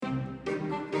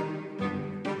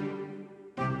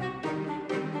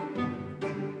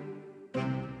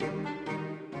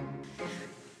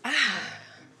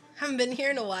haven't been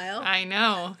here in a while. I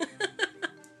know.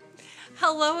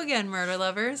 Hello again, murder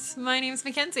lovers. My name's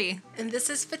Mackenzie. And this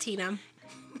is Fatina.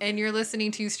 And you're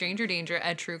listening to Stranger Danger,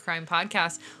 a true crime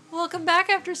podcast. Welcome back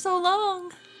after so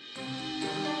long.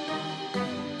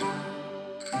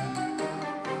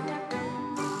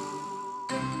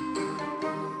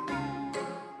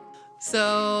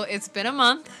 So, it's been a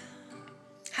month.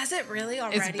 Has it really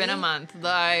already? It's been a month.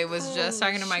 I was just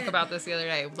talking to Mike shit. about this the other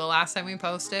day. The last time we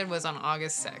posted was on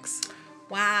August 6th.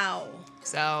 Wow.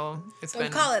 So,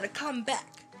 Don't call it a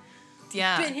comeback.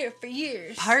 Yeah. Been here for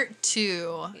years. Part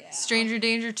 2. Yeah. Stranger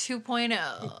Danger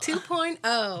 2.0.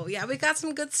 2.0. Yeah, we got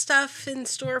some good stuff in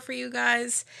store for you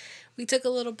guys. We took a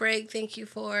little break. Thank you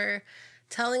for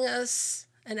telling us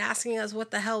and asking us what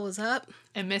the hell was up.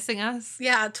 And missing us.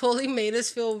 Yeah, it totally made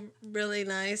us feel really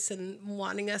nice and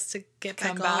wanting us to get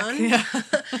Come back on.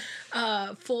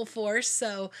 Yeah. Full force.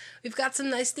 So we've got some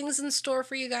nice things in store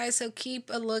for you guys. So keep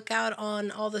a lookout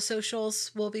on all the socials.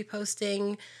 We'll be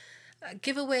posting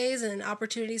giveaways and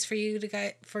opportunities for you to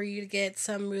get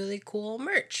some really cool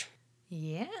merch.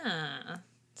 Yeah.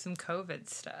 Some COVID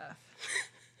stuff.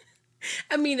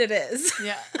 I mean, it is.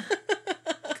 Yeah.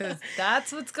 Because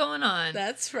that's what's going on.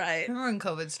 That's right. Remember when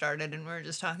COVID started and we were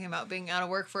just talking about being out of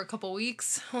work for a couple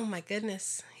weeks? Oh my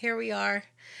goodness. Here we are.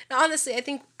 Now, honestly,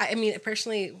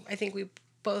 personally, I think we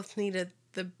both needed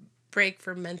the break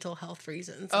for mental health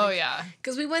reasons. Oh, yeah.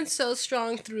 Because we went so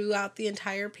strong throughout the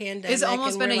entire pandemic. It's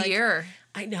almost been a year.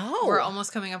 I know. We're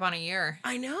almost coming up on a year.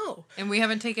 I know. And we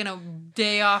haven't taken a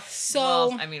day off. So,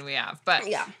 well, I mean, we have. But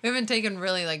yeah. we haven't taken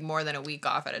really like more than a week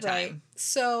off at a time. Right.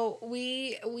 So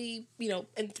we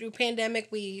and through pandemic,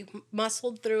 we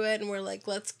muscled through it and we're like,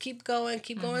 let's keep going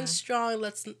strong.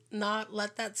 Let's not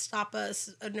let that stop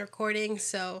us in recording.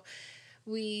 So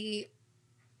we're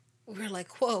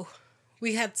like, whoa.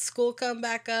 We had school come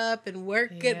back up and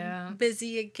work get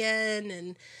busy again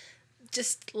and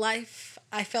just life.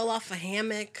 I fell off a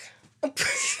hammock.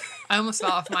 I almost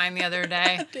fell off mine the other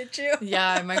day. Did you?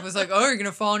 Yeah, and Mike was like, oh, you're going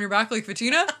to fall on your back like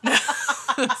Fatina?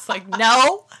 It's like,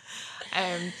 no.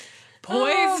 I'm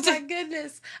poised. Oh my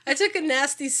goodness. I took a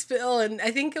nasty spill and I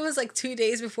think it was like 2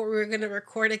 days before we were going to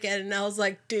record again. And I was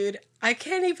like, dude, I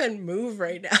can't even move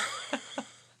right now.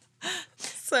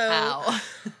 So... Ow.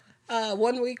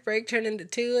 1 week break turned into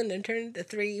 2 and then turned into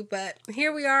 3. But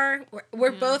here we are.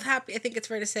 We're both happy. I think it's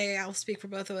fair to say, I'll speak for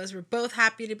both of us. We're both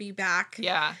happy to be back.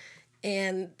 Yeah.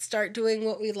 And start doing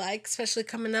what we like, especially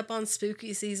coming up on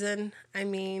spooky season. I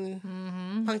mean,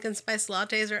 pumpkin spice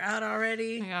lattes are out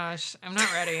already. Oh my gosh, I'm not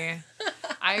ready.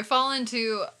 I fall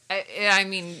into, I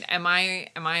mean, am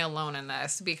I alone in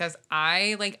this? Because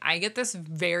I get this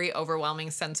very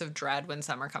overwhelming sense of dread when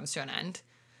summer comes to an end.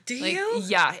 Do you?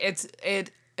 Yeah,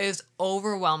 it is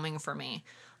overwhelming for me.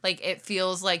 Like, it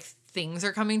feels like things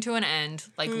are coming to an end.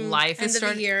 Like, life is starting.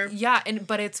 End of the year. Yeah,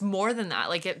 but it's more than that.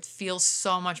 Like, it feels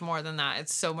so much more than that.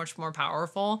 It's so much more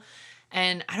powerful.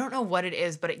 And I don't know what it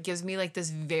is, but it gives me, like, this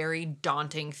very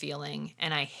daunting feeling.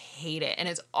 And I hate it. And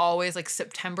it's always, like,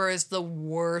 September is the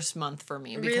worst month for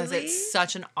me. Because Really? it's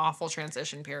such an awful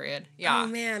transition period. Yeah. Oh,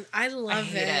 man. I love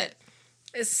hate it.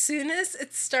 As soon as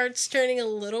it starts turning a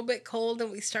little bit cold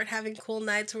and we start having cool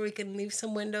nights where we can leave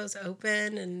some windows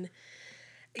open and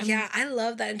I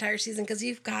love that entire season because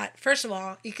you've got, first of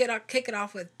all, you could kick it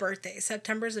off with birthdays.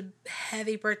 September's a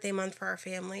heavy birthday month for our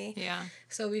family. Yeah.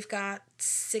 So we've got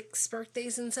 6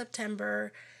 birthdays in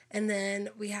September and then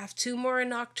we have 2 more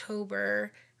in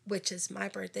October, which is my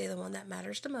birthday, the one that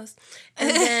matters the most. And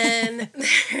then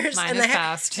there's Mine is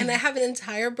fast. And I have an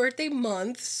entire birthday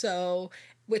month, so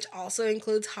which also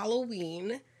includes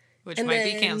Halloween. Which might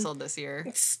be canceled this year.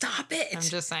 Stop it. I'm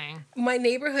just saying. My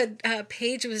neighborhood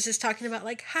page was just talking about,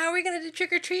 like, how are we going to do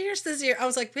trick-or-treaters this year? I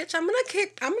was like, bitch,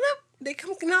 they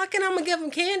come knocking, I'm going to give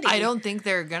them candy. I don't think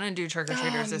they're going to do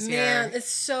trick-or-treaters this year. Man, it's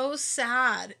so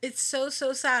sad. It's so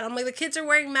sad. I'm like, the kids are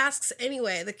wearing masks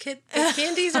anyway. The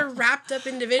candies are wrapped up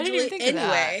individually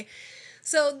anyway.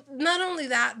 So not only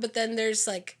that, but then there's,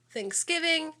 like,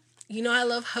 Thanksgiving. You know I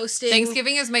love hosting.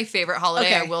 Thanksgiving is my favorite holiday.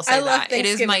 Okay. I will say I love that. It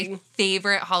is my Thanksgiving.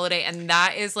 favorite holiday. And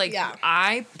that is like, Yeah.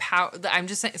 I'm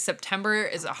just saying September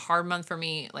is a hard month for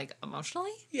me, like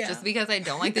emotionally. Yeah. Just because I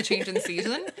don't like the change in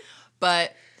season.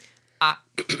 But I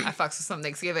fucks with some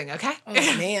Thanksgiving, okay? Oh,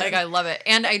 man. Like, I love it.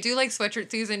 And I do like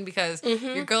sweatshirt season because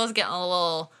your girl's getting a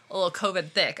little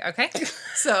COVID thick, okay?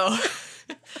 So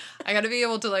I got to be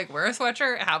able to, like, wear a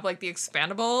sweatshirt, have, like, the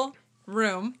expandable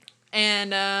room,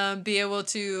 and be able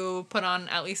to put on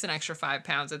at least an extra 5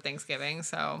 pounds at Thanksgiving.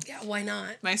 So Yeah, why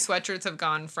not? my sweatshirts have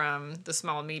gone from the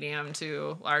small medium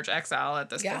to large XL at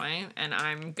this point, and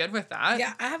I'm good with that.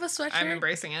 Yeah, I have a sweatshirt. I'm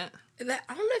embracing it. that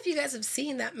I don't know if you guys have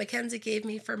seen that Mackenzie gave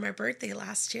me for my birthday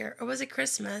last year. Or was it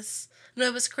Christmas? No,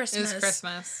 it was Christmas. It was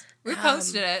Christmas. We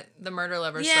posted it, the Murder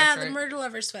Lover sweatshirt. Yeah, the Murder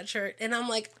Lover sweatshirt. And I'm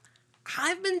like,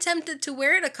 I've been tempted to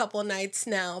wear it a couple nights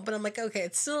now, but I'm like, okay,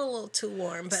 it's still a little too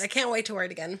warm, but I can't wait to wear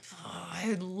it again. Oh,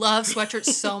 I love sweatshirts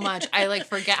so much. I like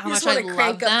forget how much I love them. You just want to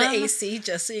crank up the AC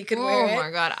just so you can wear it. Oh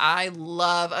my God, I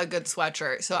love a good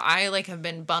sweatshirt. So I like have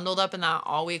been bundled up in that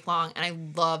all week long, and I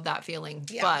love that feeling.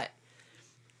 Yeah. But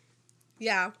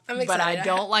I'm excited. But I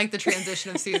don't like the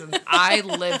transition of seasons. I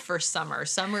live for summer.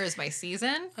 Summer is my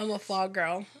season. I'm a fall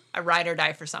girl. I ride or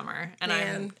die for summer. And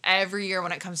I'm every year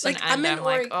when it comes to an end, I'm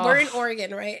like, oh. We're in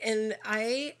Oregon, right? And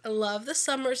I love the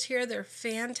summers here. They're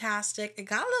fantastic. It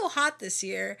got a little hot this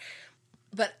year,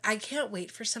 but I can't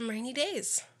wait for some rainy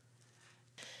days.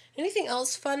 Anything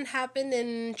else fun happened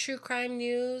in true crime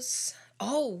news?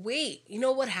 Oh, wait. You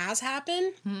know what has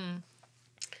happened?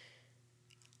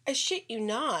 I shit you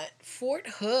not. Fort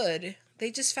Hood,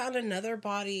 they just found another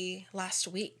body last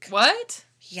week. What?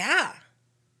 Yeah.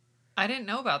 I didn't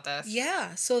know about this.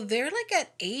 Yeah. So they're like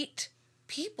at 8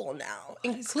 people now,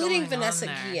 including Vanessa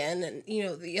Guillen and,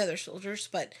 the other soldiers.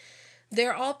 But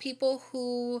they're all people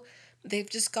who they've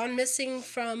just gone missing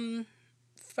from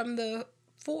the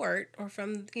fort or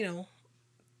from,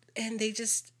 and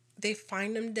they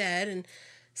find them dead. And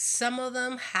some of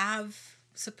them have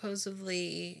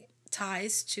supposedly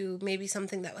ties to maybe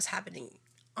something that was happening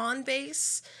on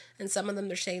base, and some of them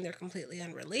they're saying they're completely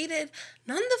unrelated.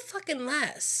 None the fucking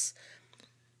less.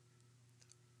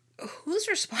 Who's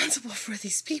responsible for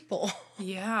these people?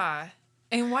 Yeah.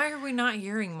 And why are we not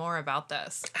hearing more about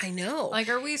this? I know. Like,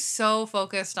 are we so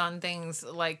focused on things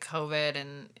like COVID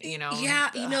and, Yeah,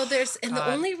 there's... And the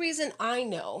only reason I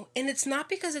know, and it's not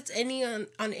because it's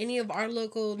on any of our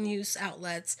local news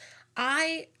outlets,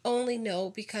 I only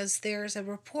know because there's a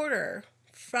reporter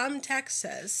from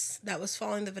Texas that was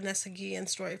following the Vanessa Guillen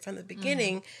story from the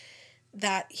beginning,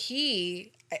 that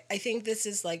I think this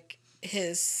is like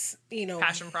his,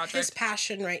 passion project. His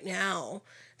passion right now,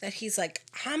 that he's like,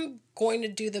 I'm going to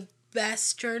do the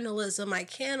best journalism I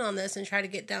can on this and try to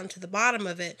get down to the bottom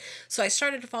of it. So I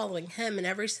started following him, and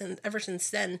ever since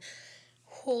then,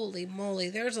 holy moly,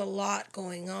 there's a lot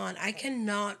going on. I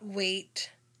cannot wait.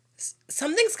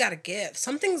 Something's got to give.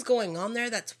 Something's going on there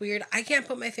that's weird. I can't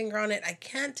put my finger on it. I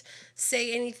can't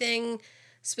say anything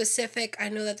specific. I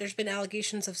know that there's been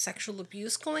allegations of sexual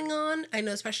abuse going on. I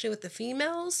know, especially with the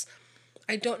females.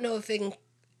 I don't know if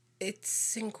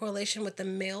it's in correlation with the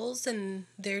males and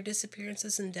their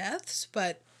disappearances and deaths,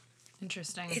 but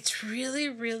interesting. It's really,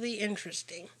 really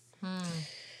interesting.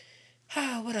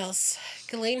 What else?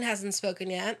 Ghislaine hasn't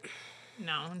spoken yet.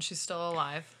 No, and she's still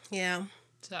alive. Yeah.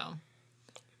 So...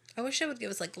 I wish it would give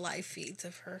us, live feeds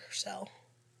of herself.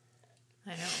 I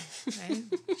know, right?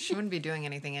 She wouldn't be doing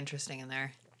anything interesting in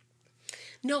there.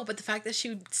 No, but the fact that she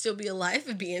would still be alive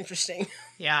would be interesting.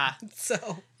 Yeah.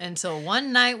 So. Until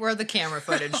one night where the camera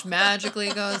footage magically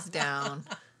goes down.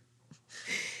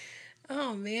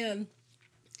 Oh, man.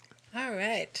 All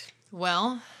right.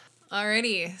 Well...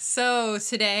 Alrighty, so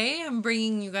today I'm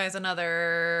bringing you guys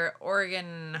another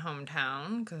Oregon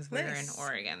hometown, because we're in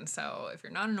Oregon. So if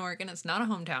you're not in Oregon, it's not a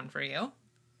hometown for you,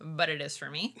 but it is for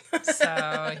me.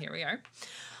 So here we are.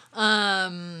 Do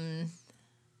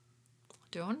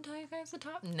I want to tell you guys the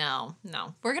top? No.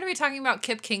 We're going to be talking about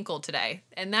Kip Kinkle today,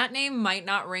 and that name might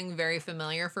not ring very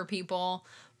familiar for people,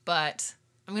 but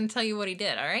I'm going to tell you what he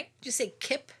did, all right? Did you say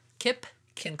Kip? Kip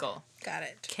Kinkle. Got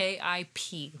it.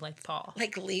 K-I-P, like Paul.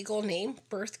 Like legal name?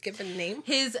 Birth given name?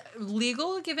 His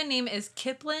legal given name is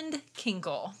Kipland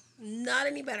Kinkle. Not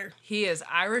any better. He is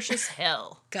Irish as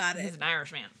hell. Got it. He's an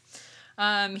Irish man.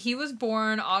 He was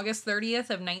born August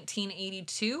 30th of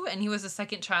 1982, and he was the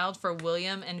second child for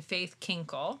William and Faith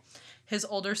Kinkle. His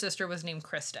older sister was named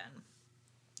Kristen.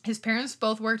 His parents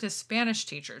both worked as Spanish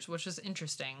teachers, which is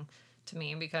interesting to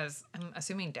me because I'm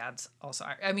assuming dad's also...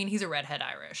 he's a redhead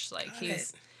Irish.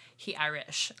 He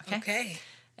Irish. Okay.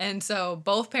 And so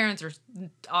both parents are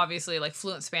obviously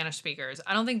fluent Spanish speakers.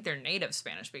 I don't think they're native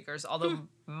Spanish speakers, although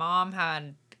mom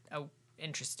had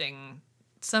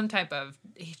some type of,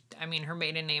 her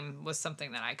maiden name was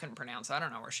something that I couldn't pronounce, so I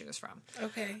don't know where she was from.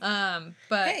 Okay.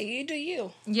 But hey, you do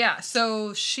you. Yeah,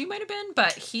 so she might have been,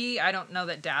 but I don't know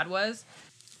that dad was.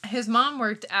 His mom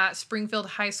worked at Springfield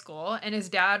High School, and his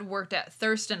dad worked at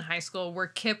Thurston High School, where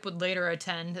Kip would later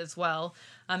attend as well.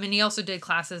 And he also did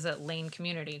classes at Lane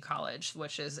Community College,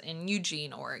 which is in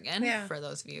Eugene, Oregon, for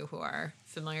those of you who are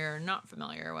familiar or not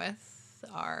familiar with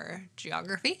our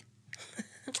geography.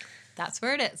 That's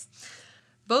where it is.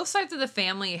 Both sides of the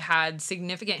family had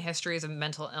significant histories of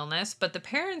mental illness, but the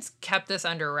parents kept this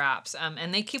under wraps.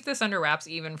 And they keep this under wraps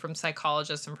even from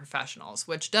psychologists and professionals,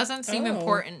 which doesn't seem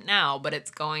important now, but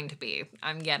it's going to be.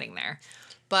 I'm getting there.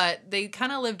 But they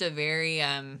kind of lived a very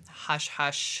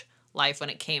hush-hush life when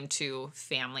it came to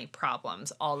family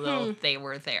problems, although they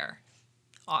were there,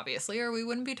 obviously, or we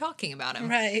wouldn't be talking about him.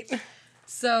 Right.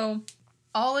 So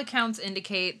all accounts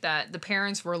indicate that the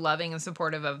parents were loving and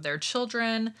supportive of their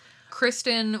children.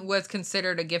 Kristen was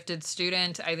considered a gifted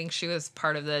student. I think she was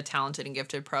part of the talented and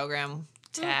gifted program.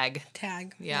 TAG.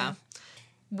 TAG. Yeah.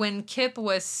 When Kip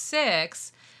was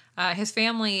 6, his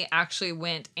family actually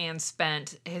went and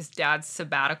spent his dad's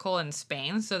sabbatical in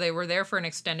Spain. So they were there for an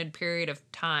extended period of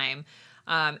time.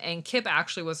 And Kip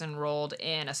actually was enrolled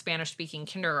in a Spanish-speaking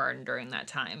kindergarten during that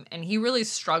time. And he really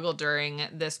struggled during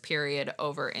this period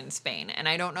over in Spain. And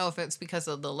I don't know if it's because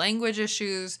of the language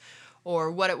issues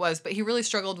or what it was, but he really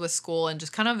struggled with school and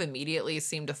just kind of immediately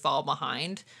seemed to fall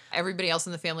behind. Everybody else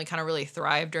in the family kind of really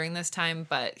thrived during this time,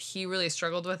 but he really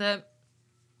struggled with it.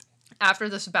 After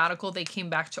the sabbatical, they came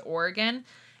back to Oregon,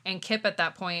 and Kip at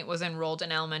that point was enrolled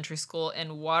in elementary school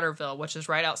in Waterville, which is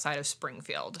right outside of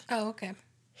Springfield. Oh, okay.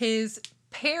 His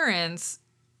parents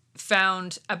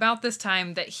found about this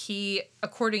time that he,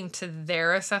 according to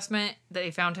their assessment, they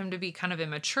found him to be kind of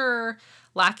immature,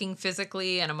 lacking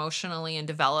physically and emotionally in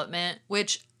development,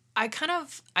 which I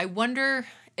wonder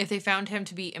if they found him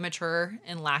to be immature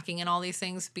and lacking in all these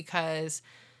things, because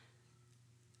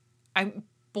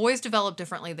boys develop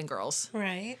differently than girls.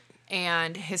 Right.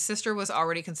 And his sister was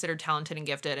already considered talented and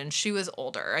gifted, and she was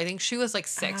older. I think she was like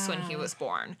 6 when he was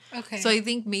born. Okay. So I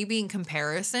think maybe in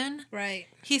comparison, right,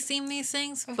 he seemed these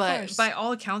things. Of but course. By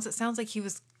all accounts, it sounds like he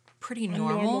was pretty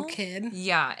normal. A normal kid.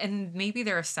 Yeah, and maybe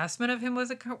their assessment of him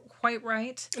wasn't quite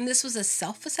right. And this was a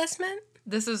self-assessment?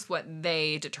 This is what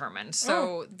they determined.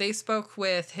 So they spoke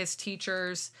with his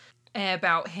teachers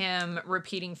about him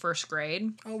repeating first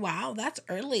grade. Oh, wow. That's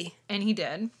early. And he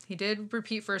did. He did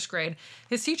repeat first grade.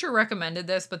 His teacher recommended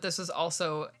this, but this was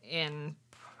also in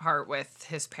part with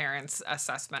his parents'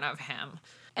 assessment of him.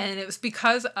 And it was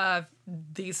because of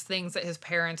these things that his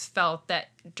parents felt that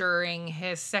during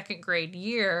his second grade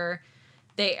year,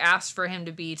 they asked for him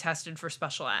to be tested for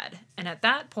special ed. And at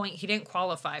that point, he didn't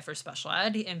qualify for special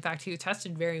ed. In fact, he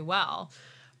tested very well.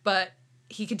 But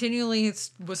he continually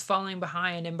was falling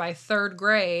behind, and by third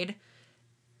grade,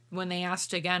 when they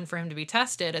asked again for him to be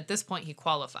tested, at this point he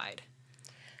qualified.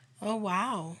 Oh,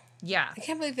 wow. Yeah. I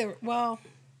can't believe they were, well,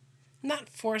 not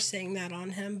forcing that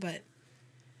on him, but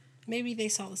maybe they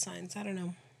saw the signs. I don't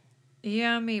know.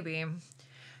 Yeah, maybe.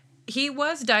 He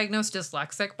was diagnosed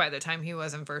dyslexic by the time he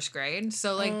was in first grade,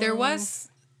 so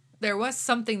there was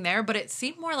something there, but it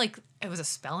seemed more like it was a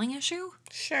spelling issue.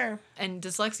 Sure. And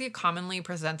dyslexia commonly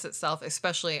presents itself,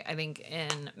 especially, I think,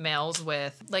 in males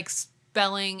with,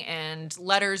 spelling and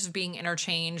letters being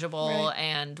interchangeable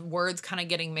and words kind of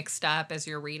getting mixed up as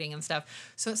you're reading and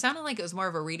stuff. So it sounded like it was more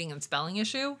of a reading and spelling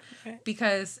issue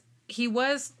because he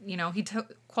was, he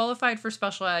qualified for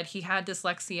special ed. He had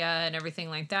dyslexia and everything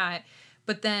like that.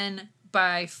 But then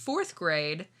by fourth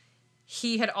grade,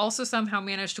 he had also somehow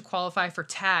managed to qualify for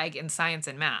TAG in science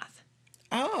and math.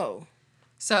 Oh.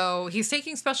 So he's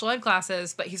taking special ed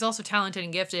classes, but he's also talented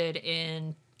and gifted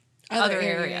in other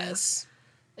areas.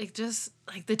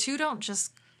 The two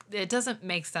it doesn't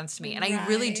make sense to me. And I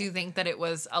really do think that it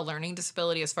was a learning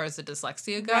disability as far as the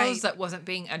dyslexia goes that wasn't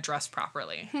being addressed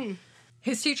properly.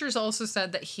 His teachers also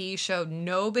said that he showed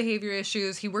no behavior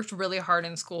issues. He worked really hard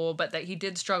in school, but that he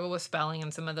did struggle with spelling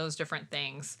and some of those different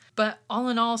things. But all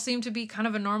in all, seemed to be kind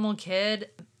of a normal kid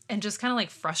and just kind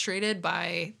of frustrated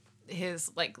by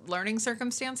his learning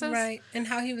circumstances. Right. And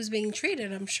how he was being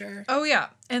treated, I'm sure. Oh, yeah.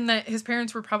 And that his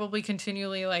parents were probably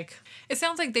continually it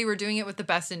sounds like they were doing it with the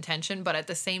best intention, but at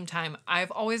the same time,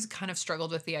 I've always kind of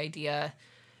struggled with the idea.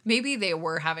 Maybe they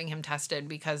were having him tested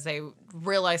because they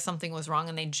realized something was wrong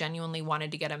and they genuinely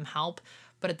wanted to get him help.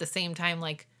 But at the same time,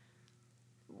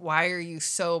 why are you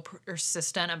so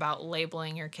persistent about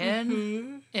labeling your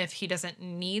kid if he doesn't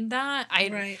need that?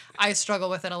 I struggle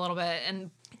with it a little bit. And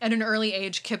at an early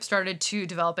age, Kip started to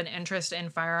develop an interest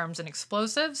in firearms and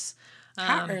explosives.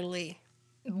 How early?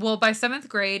 Well, by 7th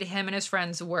grade, him and his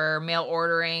friends were mail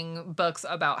ordering books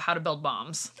about how to build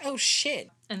bombs. Oh,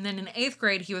 shit. And then in 8th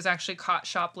grade, he was actually caught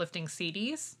shoplifting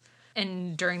CDs.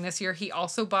 And during this year, he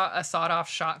also bought a sawed-off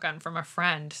shotgun from a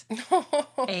friend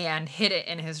and hid it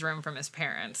in his room from his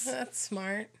parents. That's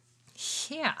smart.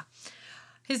 Yeah.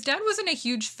 His dad wasn't a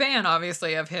huge fan,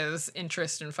 obviously, of his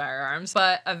interest in firearms,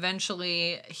 but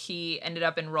eventually he ended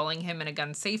up enrolling him in a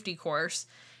gun safety course.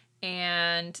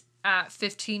 And At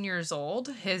 15 years old,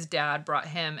 his dad brought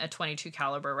him a .22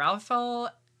 caliber rifle,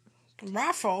 and a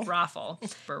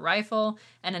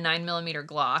 9mm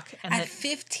Glock. And At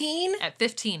 15? At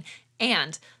 15.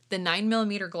 And the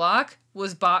 9mm Glock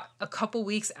was bought a couple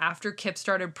weeks after Kip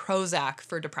started Prozac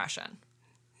for depression.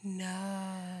 No.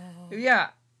 Yeah.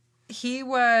 He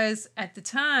was, at the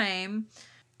time,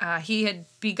 he had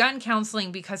begun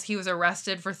counseling because he was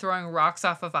arrested for throwing rocks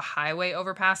off of a highway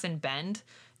overpass in Bend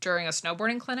during a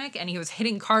snowboarding clinic, and he was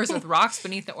hitting cars with rocks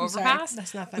beneath the overpass. Sorry,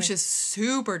 that's not funny. Which is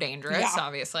super dangerous,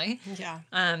 obviously. Yeah.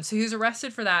 So he was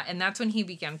arrested for that, and that's when he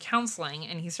began counseling,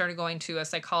 and he started going to a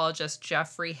psychologist,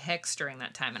 Jeffrey Hicks, during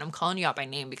that time. And I'm calling you out by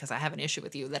name because I have an issue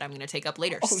with you that I'm going to take up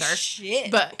later, sir.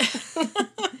 Shit. But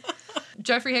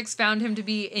Jeffrey Hicks found him to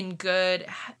be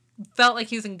felt like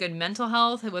he was in good mental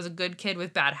health. He was a good kid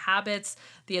with bad habits.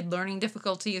 He had learning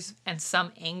difficulties and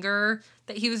some anger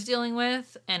that he was dealing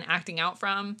with and acting out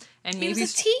from. And maybe he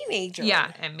was a teenager.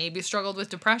 Yeah, and maybe struggled with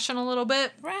depression a little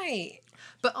bit. Right.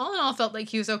 But all in all, felt like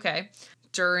he was okay.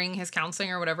 During his counseling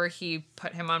or whatever, he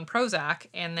put him on Prozac,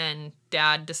 and then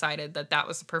Dad decided that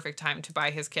was the perfect time to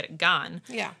buy his kid a gun.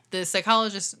 Yeah. The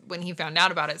psychologist, when he found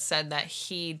out about it, said that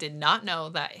he did not know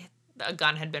that a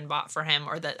gun had been bought for him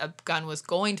or that a gun was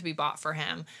going to be bought for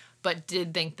him, but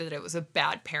did think that it was a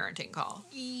bad parenting call.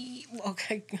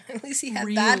 Okay, at least he had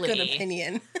that good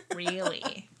opinion.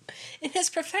 Really? In his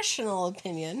professional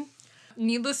opinion.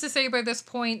 Needless to say, by this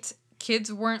point,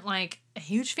 kids weren't, like, a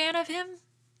huge fan of him.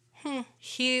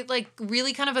 He, like,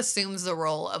 really kind of assumes the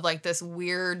role of, like, this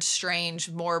weird,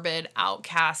 strange, morbid,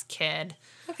 outcast kid.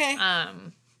 Okay.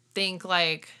 Think,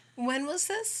 like... When was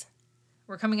this?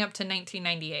 We're coming up to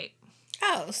 1998.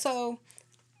 Oh, so,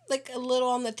 like, a little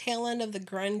on the tail end of the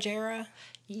grunge era?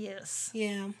 Yes.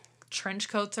 Yeah. Trench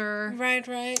coats are... Right.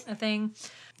 A thing.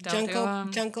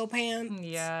 Junko pants.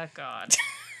 Yeah, God.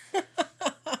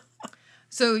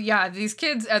 So, yeah, these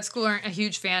kids at school aren't a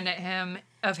huge fan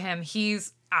of him.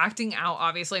 He's acting out,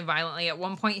 obviously, violently. At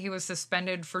one point, he was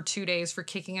suspended for 2 days for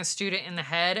kicking a student in the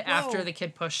head after the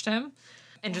kid pushed him.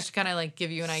 And just to kind of, like,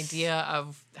 give you an idea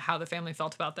of how the family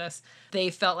felt about this, they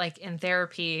felt like in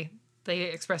therapy, they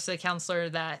expressed to the counselor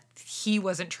that he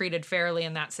wasn't treated fairly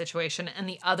in that situation, and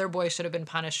the other boy should have been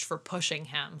punished for pushing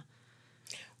him.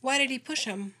 Why did he push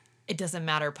him? It doesn't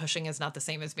matter. Pushing is not the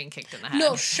same as being kicked in the head.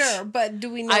 No, sure, but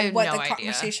do we know what the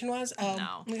conversation was?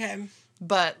 Oh, no. Okay.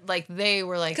 But, like, they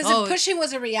were like, because pushing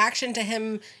was a reaction to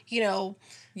him,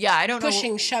 yeah, I don't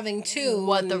know shoving too.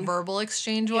 What the verbal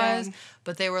exchange was,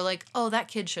 but they were like, oh, that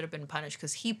kid should have been punished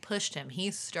because he pushed him.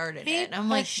 He started it. And I'm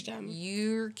like,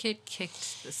 your kid kicked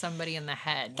somebody in the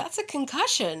head. That's a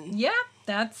concussion. Yeah,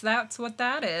 that's what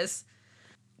that is.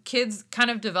 Kids kind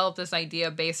of developed this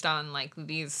idea based on, like,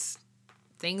 these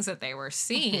things that they were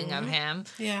seeing of him.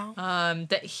 Yeah.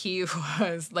 That he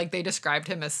was, like, they described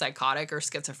him as psychotic or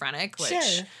schizophrenic, which...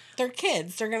 Sure. They're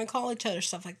kids. They're going to call each other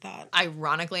stuff like that.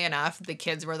 Ironically enough, the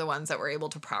kids were the ones that were able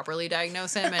to properly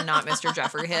diagnose him and not Mr.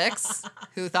 Jeffrey Hicks,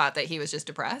 who thought that he was just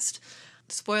depressed.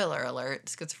 Spoiler alert,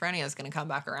 schizophrenia is going to come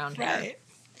back around here. Right.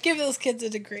 Give those kids a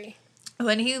degree.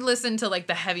 When he listened to, like,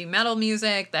 the heavy metal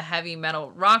music, the heavy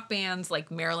metal rock bands, like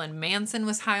Marilyn Manson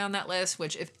was high on that list,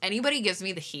 which if anybody gives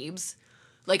me the heebs,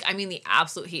 like, I mean the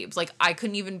absolute heebs. Like, I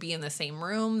couldn't even be in the same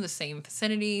room, the same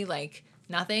vicinity, like,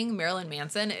 nothing. Marilyn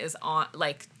Manson is on,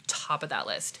 like, top of that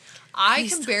list. I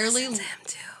can barely... listen to him,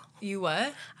 too. You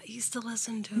what? I used to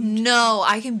listen to him, too. No,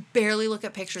 I can barely look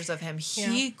at pictures of him.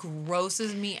 He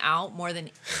grosses me out more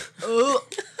than...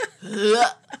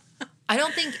 I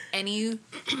don't think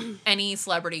any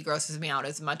celebrity grosses me out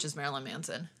as much as Marilyn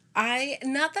Manson.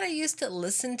 Not that I used to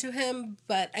listen to him,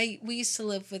 but we used to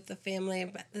live with the family,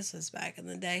 but this was back in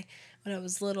the day when I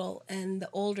was little, and the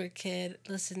older kid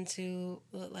listened to,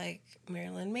 like,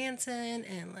 Marilyn Manson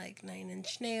and, like, Nine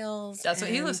Inch Nails. That's what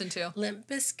he listened to. Limp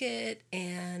Bizkit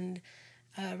and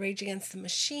Rage Against the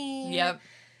Machine. Yep.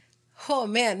 Oh,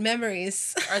 man,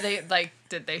 memories. Are they, like,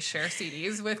 did they share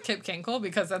CDs with Kip Kinkle?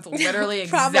 Because that's literally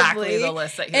exactly the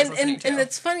list that he was listening to. And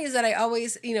it's funny is that I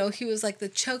always, he was like the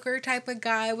choker type of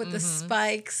guy with the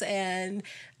spikes and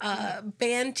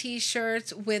band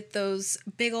t-shirts with those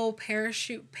big old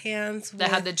parachute pants. That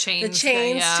had the chains.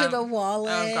 To the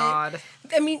wallet. Oh, God.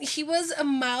 I mean, he was a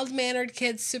mild-mannered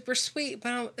kid, super sweet,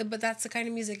 but that's the kind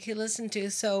of music he listened to.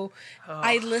 So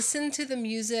I listened to the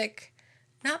music,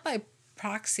 not by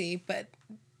proxy, but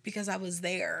because I was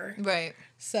there. Right.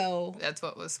 So that's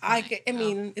what was funny. I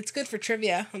mean, it's good for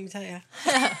trivia, let me tell you.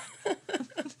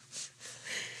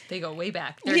 They go way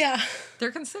back.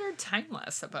 They're considered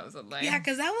timeless, supposedly. Yeah,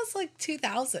 because that was like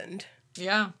 2000.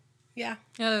 Yeah. Yeah.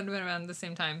 Yeah, that would have been around the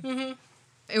same time. Mm-hmm.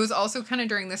 It was also kind of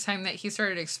during this time that he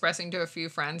started expressing to a few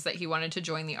friends that he wanted to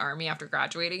join the army after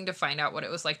graduating to find out what it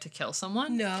was like to kill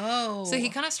someone. No. So he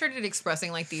kind of started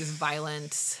expressing like these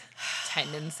violent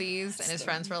tendencies, and his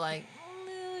friends were like,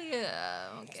 yeah,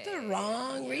 okay. It's the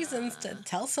wrong reasons to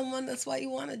tell someone that's why you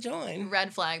want to join.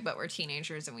 Red flag, but we're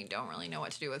teenagers and we don't really know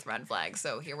what to do with red flags,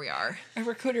 so here we are. A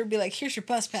recruiter would be like, here's your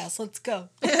bus pass, let's go.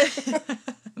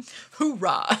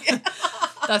 Hoorah.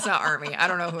 That's not Army. I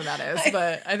don't know who that is,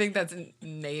 but I think that's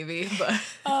Navy.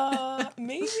 But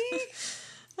maybe?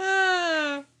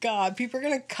 God, people are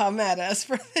going to come at us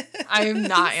for this. I am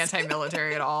not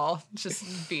anti-military at all.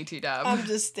 Just BT-dub. I'm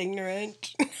just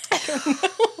ignorant. I don't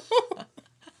know.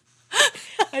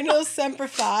 I know Semper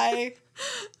Fi.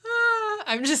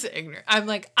 I'm just ignorant. I'm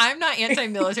like, I'm not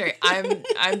anti-military. I'm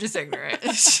just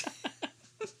ignorant.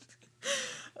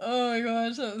 Oh my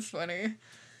gosh, that was funny.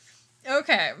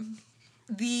 Okay.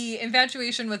 The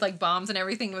infatuation with like bombs and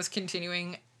everything was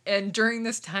continuing, and during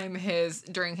this time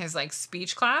during his like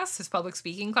speech class, his public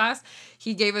speaking class,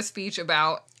 he gave a speech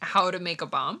about how to make a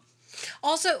bomb.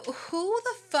 Also, who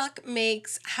the fuck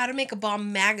makes How to Make a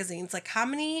Bomb magazines? Like, how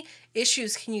many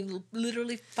issues can you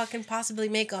literally fucking possibly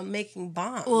make on making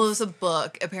bombs? Well, it was a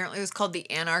book. Apparently it was called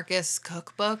The Anarchist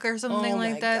Cookbook or something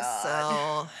like that.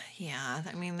 God. So, yeah.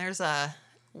 I mean, there's a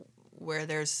Zero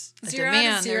demand,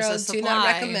 out of zero, there's a supply. do not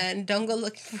recommend. Don't go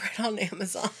looking for it on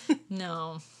Amazon.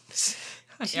 No.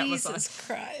 On Jesus Amazon.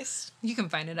 Christ. You can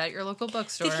find it at your local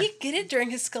bookstore. Did he get it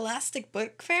during his Scholastic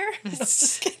Book Fair? No,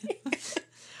 just kidding.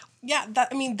 Yeah,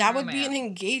 that would be an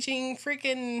engaging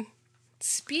freaking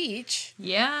speech.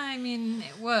 Yeah, I mean,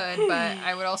 it would, but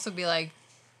I would also be like,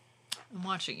 I'm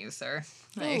watching you, sir.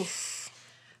 Like,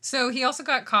 so he also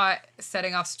got caught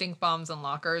setting off stink bombs in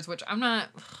lockers, which I'm not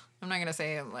gonna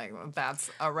say like that's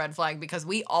a red flag because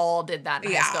we all did that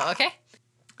in high school, okay?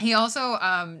 He also,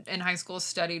 in high school,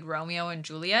 studied Romeo and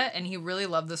Juliet, and he really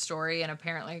loved the story and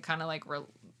apparently kind of like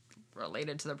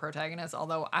related to the protagonist,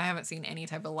 although I haven't seen any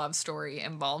type of love story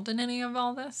involved in any of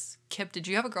all this. Kip, did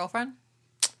you have a girlfriend?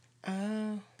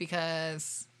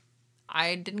 Because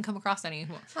I didn't come across any.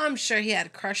 I'm sure he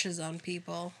had crushes on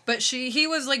people. But he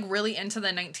was like really into the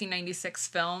 1996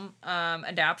 film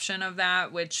adaptation of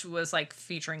that, which was like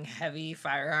featuring heavy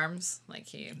firearms. Like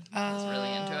he was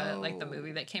really into it. Like the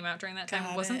movie that came out during that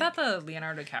time. Wasn't that the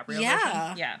Leonardo DiCaprio version?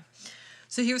 Yeah.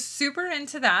 So he was super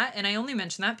into that, and I only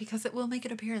mention that because it will make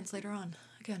an appearance later on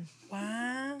again.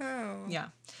 Wow. Yeah.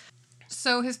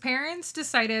 So his parents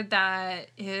decided that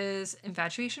his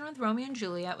infatuation with Romeo and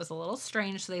Juliet was a little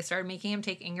strange, so they started making him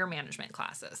take anger management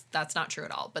classes. That's not true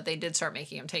at all, but they did start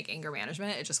making him take anger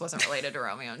management. It just wasn't related to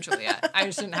Romeo and Juliet. I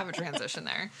just didn't have a transition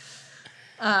there.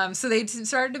 So they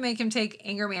started to make him take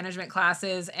anger management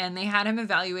classes, and they had him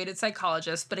evaluated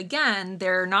psychologists. But again,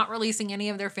 they're not releasing any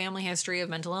of their family history of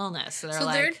mental illness. So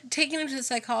they're taking him to the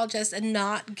psychologist and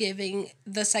not giving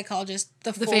the psychologist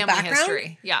the full family background?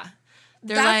 History. Yeah.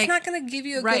 That's not going to give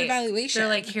you a good evaluation. They're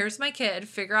like, here's my kid.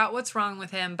 Figure out what's wrong with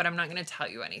him, but I'm not going to tell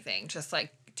you anything. Just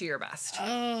like, do your best.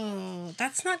 Oh,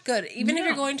 that's not good. Even if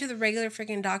you're going to the regular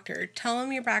freaking doctor, tell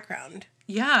him your background.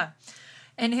 Yeah.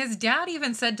 And his dad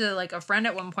even said to like a friend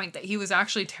at one point that he was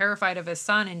actually terrified of his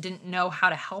son and didn't know how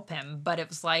to help him. But it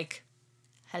was like,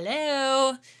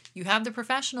 hello, you have the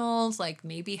professionals, like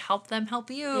maybe help them help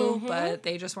you. Mm-hmm. But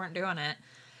they just weren't doing it.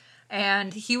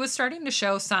 And he was starting to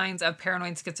show signs of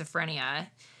paranoid schizophrenia.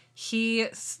 He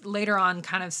later on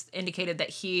kind of indicated that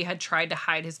he had tried to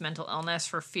hide his mental illness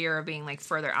for fear of being like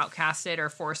further outcasted or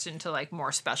forced into like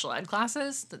more special ed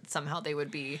classes, that somehow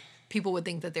people would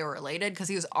think that they were related because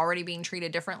he was already being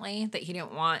treated differently, that he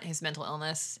didn't want his mental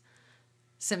illness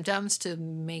symptoms to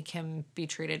make him be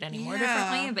treated any more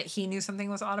differently, that he knew something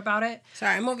was odd about it.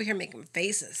 Sorry, I'm over here making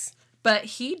faces. But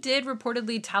he did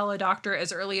reportedly tell a doctor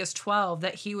as early as 12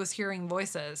 that he was hearing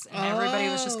voices. And everybody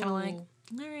was just kind of like,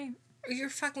 all right. You're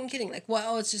fucking kidding. Like, what?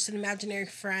 Oh, it's just an imaginary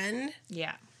friend?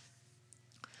 Yeah.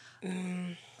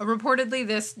 Reportedly,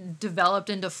 this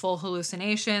developed into full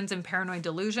hallucinations and paranoid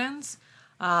delusions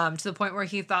to the point where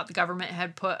he thought the government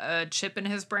had put a chip in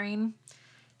his brain.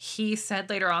 He said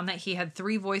later on that he had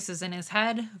 3 voices in his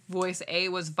head. Voice A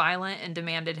was violent and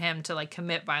demanded him to like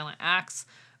commit violent acts.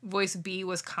 Voice B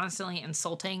was constantly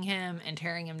insulting him and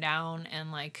tearing him down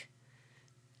and like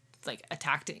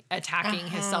attacking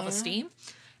his self-esteem.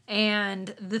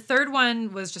 And the third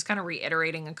one was just kind of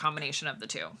reiterating a combination of the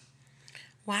two.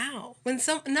 Wow. When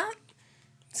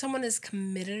someone is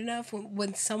committed enough,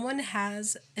 when someone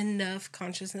has enough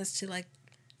consciousness to like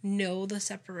know the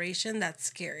separation, that's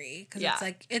scary because it's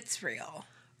like it's real.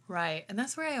 Right. And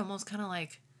that's where I almost kind of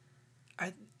like,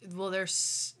 Well, there's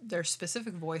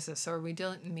specific voices. So are we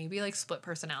dealing maybe like split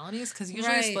personalities? Because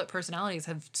usually Right. split personalities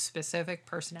have specific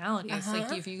personalities.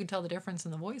 Like if you can tell the difference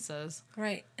in the voices.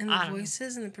 Right. And the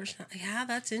voices and the personality. Yeah,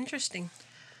 that's interesting.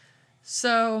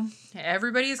 So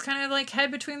everybody's kind of like head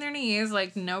between their knees.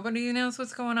 Like nobody knows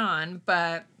what's going on.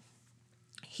 But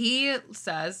he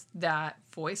says that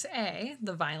voice A,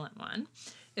 the violent one,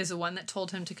 is the one that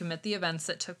told him to commit the events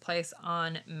that took place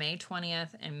on May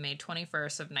 20th and May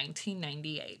 21st of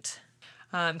 1998.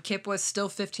 Kip was still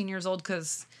 15 years old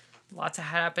because lots had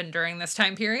happened during this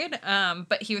time period.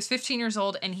 But he was 15 years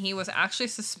old and he was actually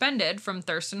suspended from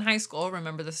Thurston High School.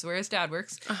 Remember, this is where his dad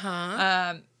works.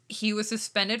 He was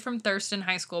suspended from Thurston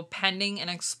High School pending an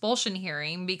expulsion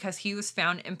hearing because he was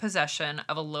found in possession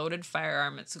of a loaded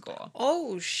firearm at school.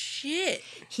 Oh, shit.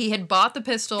 He had bought the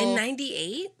pistol. In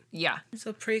 98? Yeah.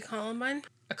 So pre-Columbine?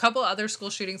 A couple other school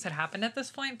shootings had happened at this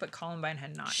point, but Columbine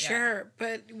had not yet. Sure,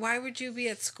 but why would you be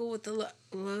at school with the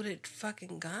loaded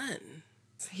fucking gun?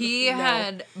 He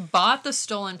had bought the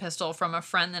stolen pistol from a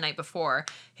friend the night before.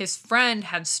 His friend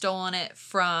had stolen it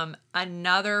from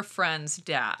another friend's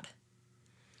dad.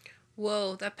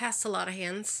 Whoa, that passed a lot of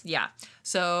hands. Yeah.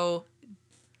 So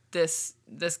this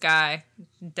guy,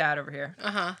 dad over here,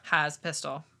 has a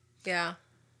pistol. Yeah.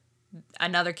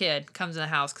 Another kid comes in the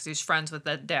house because he's friends with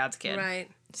the dad's kid. Right.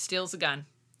 Steals the gun,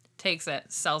 takes it,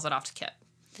 sells it off to Kip.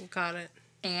 Got it.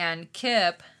 And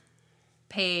Kip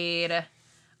paid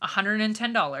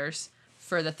 $110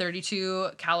 for the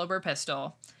 .32 caliber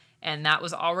pistol, and that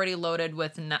was already loaded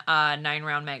with a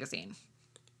 9-round magazine.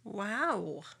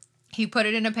 Wow. He put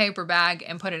it in a paper bag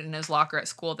and put it in his locker at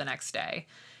school the next day.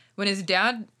 When the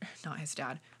dad,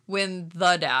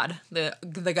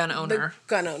 the gun owner. The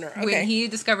gun owner, okay. When he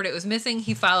discovered it was missing,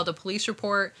 he filed a police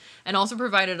report and also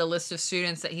provided a list of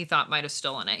students that he thought might have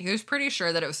stolen it. He was pretty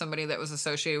sure that it was somebody that was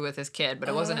associated with his kid, but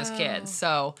it wasn't his kid.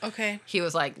 So he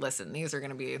was like, listen, these are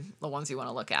going to be the ones you want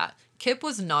to look at. Kip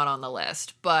was not on the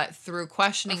list, but through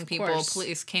questioning people,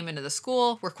 police came into the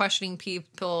school, were questioning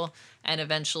people, and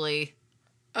eventually...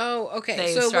 Oh,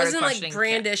 okay. So it wasn't like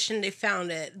brandished and they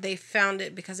found it. They found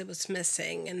it because it was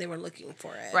missing and they were looking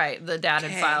for it. Right. The dad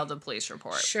had filed a police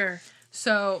report. Sure.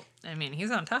 So, I mean, he's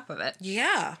on top of it.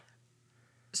 Yeah.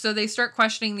 So they start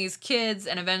questioning these kids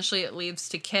and eventually it leads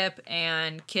to Kip,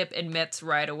 and Kip admits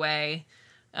right away.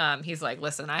 He's like,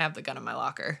 listen, I have the gun in my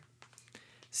locker.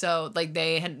 So, like,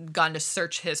 they had gone to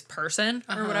search his person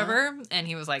or whatever, and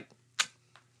he was like,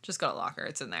 just go to the locker.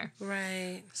 It's in there.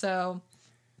 Right. So...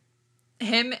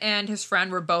 him and his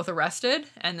friend were both arrested,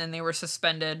 and then they were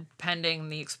suspended pending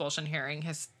the expulsion hearing.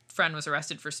 His friend was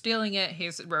arrested for stealing it.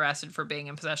 He's arrested for being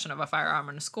in possession of a firearm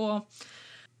in a school.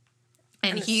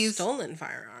 And he's... a stolen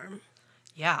firearm.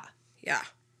 Yeah. Yeah.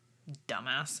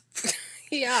 Dumbass.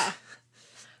 Yeah.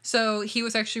 So he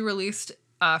was actually released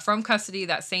from custody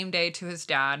that same day to his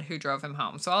dad, who drove him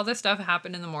home. So all this stuff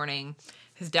happened in the morning.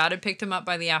 His dad had picked him up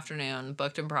by the afternoon,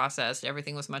 booked and processed.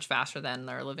 Everything was much faster then.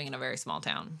 They're living in a very small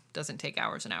town. Doesn't take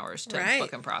hours and hours to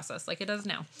book and process like it does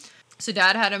now. So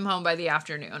dad had him home by the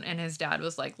afternoon, and his dad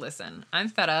was like, listen, I'm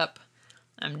fed up.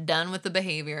 I'm done with the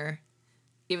behavior.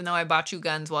 Even though I bought you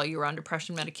guns while you were on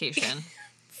depression medication.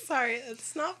 Sorry,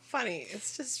 it's not funny.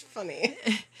 It's just funny.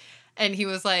 And he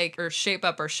was like, or shape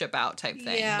up or ship out type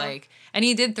thing. Yeah. Like, and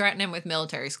he did threaten him with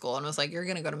military school and was like, you're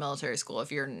going to go to military school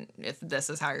if this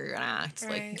is how you're going to act.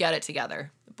 Right. Like, get it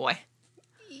together, boy.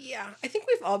 Yeah. I think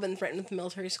we've all been threatened with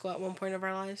military school at one point of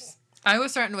our lives. I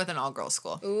was threatened with an all-girls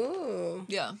school. Ooh.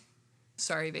 Yeah.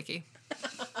 Sorry, Vicky.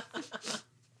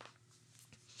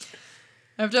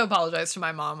 I have to apologize to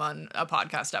my mom on a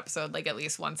podcast episode, like at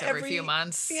least once every few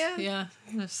months. Yeah. Yeah.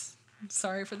 Just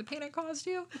sorry for the pain I caused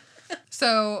you.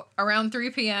 So around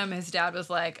 3 p.m., his dad was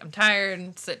like, I'm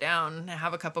tired, sit down and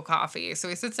have a cup of coffee. So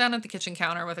he sits down at the kitchen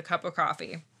counter with a cup of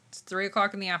coffee. It's 3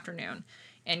 o'clock in the afternoon.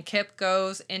 And Kip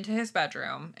goes into his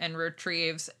bedroom and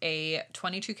retrieves a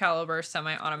 .22 caliber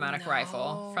semi-automatic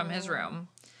rifle from his room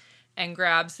and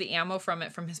grabs the ammo from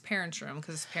it from his parents' room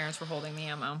because his parents were holding the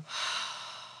ammo.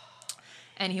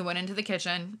 And he went into the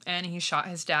kitchen and he shot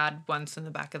his dad once in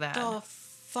the back of the head. The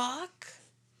fuck?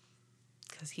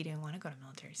 Because he didn't want to go to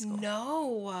military school.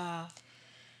 No.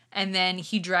 And then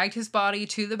he dragged his body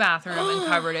to the bathroom and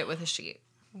covered it with a sheet.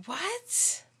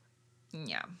 What?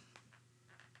 Yeah.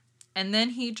 And then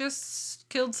he just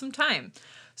killed some time.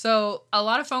 So a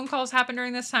lot of phone calls happened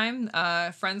during this time.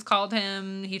 Friends called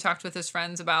him. He talked with his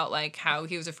friends about like how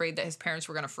he was afraid that his parents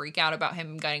were going to freak out about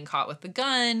him getting caught with the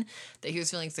gun, that he was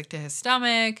feeling sick to his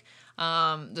stomach,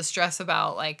 the stress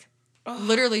about like,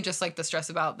 literally just like the stress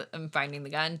about them finding the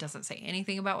gun. Doesn't say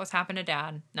anything about what's happened to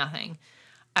dad. Nothing.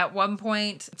 At one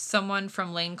point, someone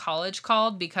from Lane College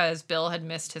called because Bill had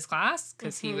missed his class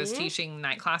because he was teaching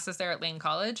night classes there at Lane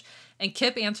College. And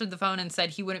Kip answered the phone and said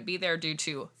he wouldn't be there due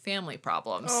to family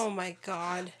problems. Oh, my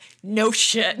God. No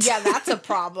shit. Yeah, that's a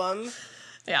problem.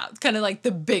 Yeah, it's kind of like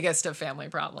the biggest of family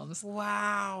problems.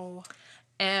 Wow.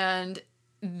 And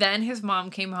then his mom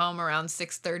came home around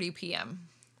 6:30 p.m.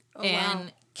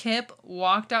 And Kip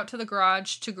walked out to the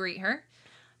garage to greet her.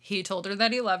 He told her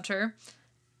that he loved her.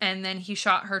 And then he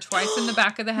shot her twice in the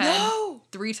back of the head,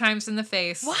 3 times in the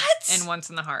face, and once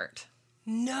in the heart.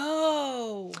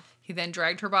 No. He then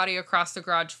dragged her body across the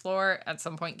garage floor, at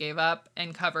some point gave up,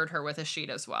 and covered her with a sheet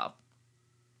as well.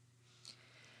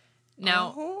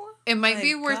 Now, it might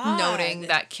be worth noting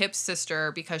that Kip's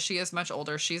sister, because she is much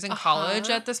older, she's in college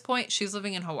at this point. She's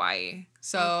living in Hawaii.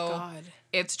 So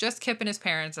it's just Kip and his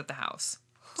parents at the house.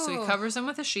 So he covers him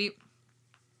with a sheet,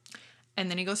 and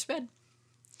then he goes to bed.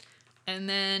 And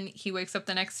then he wakes up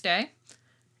the next day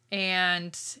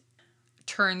and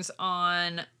turns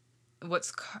on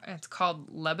it's called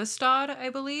Liebestod,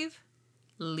 I believe.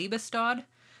 Liebestod.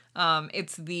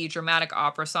 It's the dramatic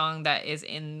opera song that is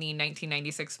in the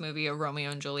 1996 movie of Romeo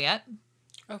and Juliet.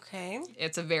 Okay.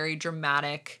 It's a very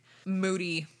dramatic,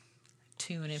 moody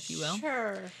tune, if you will.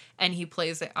 Sure. And he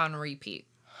plays it on repeat.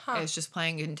 It's just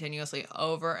playing continuously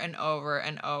over and over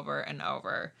and over and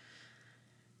over.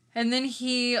 And then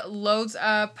he loads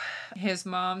up his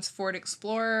mom's Ford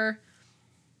Explorer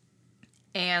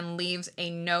and leaves a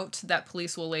note that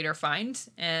police will later find.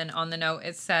 And on the note,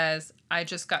 it says, "I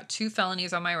just got 2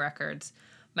 felonies on my records.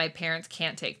 My parents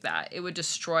can't take that. It would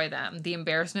destroy them. The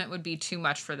embarrassment would be too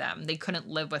much for them. They couldn't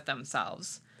live with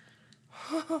themselves."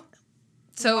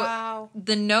 So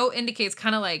the note indicates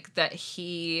kind of like that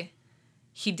he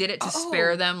did it to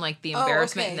spare them, like, the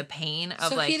embarrassment and the pain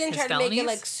of, like, his felonies. So he didn't try to make it,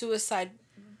 like, suicide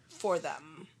for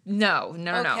them. No.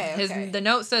 Okay. The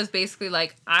note says basically,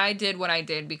 like, I did what I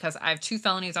did because I have 2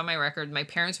 felonies on my record. My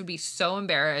parents would be so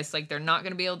embarrassed. Like, they're not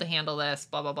going to be able to handle this,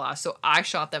 blah, blah, blah. So I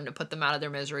shot them to put them out of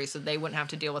their misery so they wouldn't have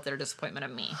to deal with their disappointment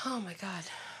of me. Oh, my God.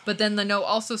 But then the note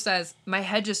also says, my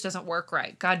head just doesn't work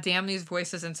right. God damn these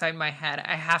voices inside my head.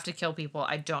 I have to kill people.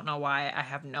 I don't know why. I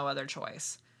have no other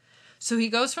choice. So he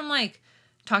goes from, like,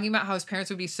 talking about how his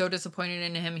parents would be so disappointed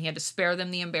in him. He had to spare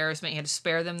them the embarrassment. He had to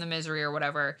spare them the misery or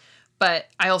whatever. But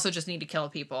I also just need to kill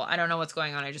people. I don't know what's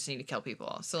going on. I just need to kill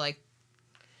people. So, like,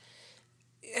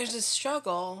 there's a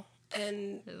struggle.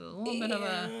 And there's a little bit of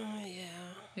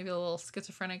maybe a little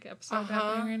schizophrenic episode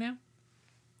happening right now.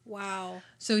 Wow.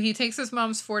 So he takes his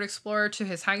mom's Ford Explorer to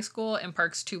his high school and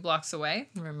parks 2 blocks away.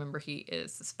 Remember, he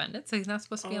is suspended, so he's not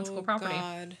supposed to be on school property.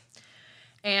 God.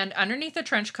 And underneath the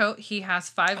trench coat, he has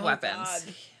 5 weapons. God.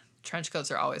 Trench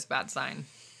coats are always a bad sign.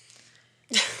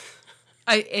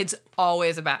 It's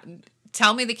always a bad...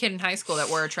 Tell me the kid in high school that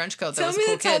wore a trench coat that was a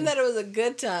cool kid. Tell me the time that it was a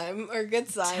good time or a good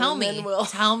sign.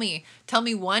 Tell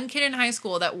me one kid in high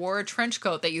school that wore a trench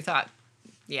coat that you thought,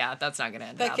 yeah, that's not going to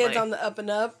end badly. That kid's on the up and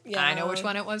up. Yeah. I know which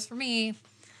one it was for me.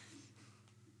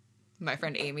 My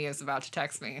friend Amy is about to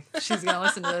text me. She's going to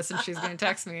listen to this and she's going to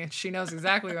text me. She knows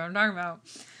exactly what I'm talking about.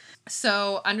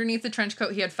 So underneath the trench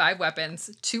coat, he had 5 weapons,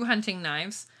 2 hunting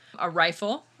knives, a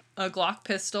rifle, a Glock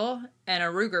pistol, and a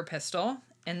Ruger pistol.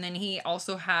 And then he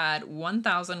also had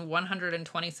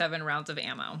 1,127 rounds of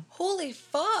ammo. Holy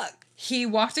fuck. He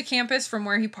walked to campus from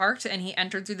where he parked, and he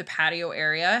entered through the patio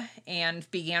area and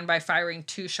began by firing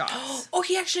 2 shots. Oh,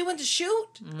 he actually went to shoot?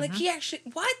 Mm-hmm. Like, he actually...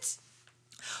 What?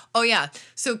 Oh, yeah.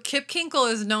 So Kip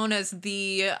Kinkle is known as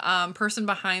the person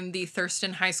behind the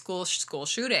Thurston High School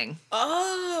shooting.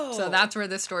 Oh. So that's where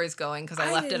this story's going, because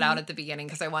I left it out at the beginning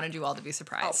because I wanted you all to be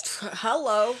surprised. Oh,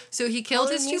 hello. So he killed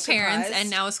his 2 parents, and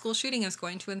now a school shooting is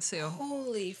going to ensue.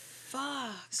 Holy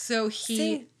fuck. So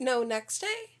he... next day?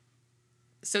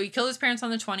 So he killed his parents on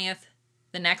the 20th.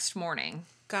 The next morning...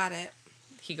 Got it.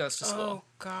 He goes to school. Oh,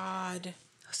 God.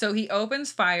 So he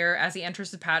opens fire as he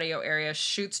enters the patio area,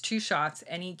 shoots 2 shots,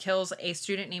 and he kills a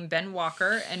student named Ben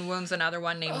Walker and wounds another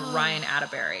one named Ryan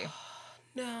Atterbury.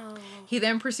 No. He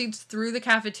then proceeds through the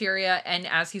cafeteria, and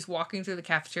as he's walking through the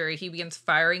cafeteria, he begins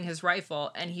firing his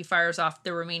rifle, and he fires off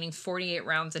the remaining 48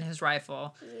 rounds in his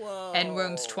rifle. Whoa. And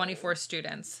wounds 24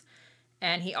 students.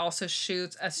 And he also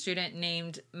shoots a student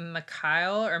named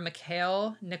Mikhail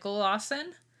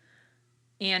Nicholson.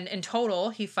 And in total,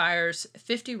 he fires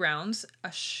 50 rounds,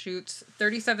 shoots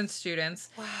 37 students,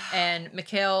 and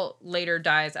Mikhail later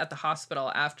dies at the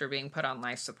hospital after being put on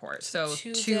life support. So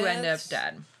 2 end up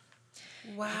dead.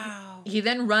 Wow. He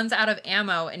then runs out of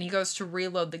ammo, and he goes to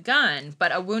reload the gun,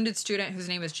 but a wounded student whose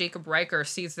name is Jacob Riker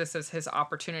sees this as his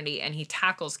opportunity, and he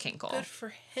tackles Kinkle. Good for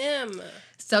him.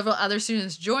 Several other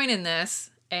students join in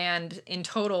this, And in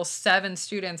total, 7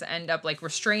 students end up, like,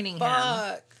 restraining him.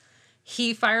 Fuck.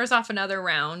 He fires off another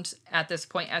round at this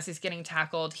point as he's getting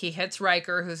tackled. He hits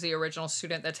Riker, who's the original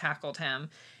student that tackled him,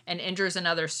 and injures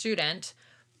another student.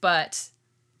 But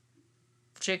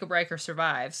Jacob Riker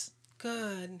survives.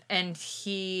 Good. And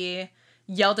he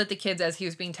yelled at the kids as he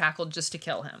was being tackled just to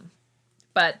kill him.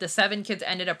 But the 7 kids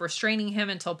ended up restraining him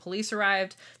until police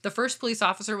arrived. The first police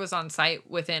officer was on site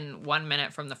within 1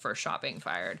 minute from the first shot being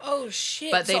fired. Oh,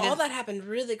 shit. But all that happened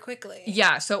really quickly.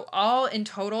 Yeah, so all in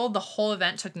total, the whole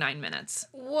event took 9 minutes.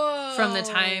 Whoa. From the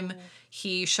time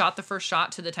he shot the first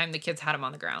shot to the time the kids had him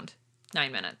on the ground.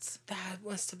 9 minutes. That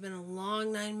must have been a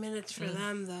long 9 minutes for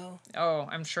them, though. Oh,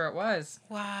 I'm sure it was.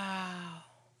 Wow.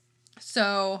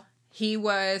 So he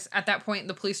was, at that point,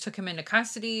 the police took him into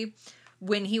custody.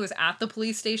 When he was at the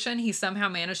police station, he somehow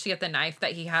managed to get the knife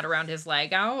that he had around his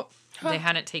leg out. Huh. They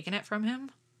hadn't taken it from him.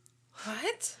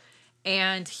 What?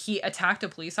 And he attacked a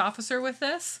police officer with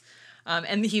this.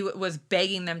 And he was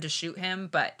begging them to shoot him,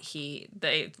 but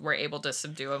they were able to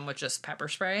subdue him with just pepper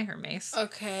spray or mace.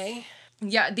 Okay.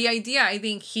 Yeah, the idea, I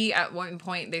think at one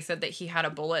point, they said that he had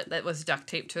a bullet that was duct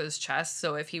taped to his chest.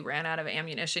 So if he ran out of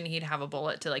ammunition, he'd have a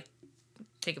bullet to, like,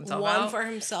 take himself out. One for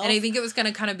himself. And I think it was going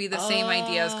to kind of be the same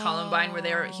idea as Columbine,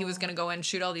 where he was going to go in,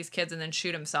 shoot all these kids, and then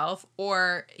shoot himself.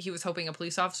 Or he was hoping a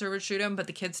police officer would shoot him, but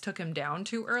the kids took him down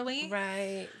too early.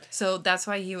 Right. So that's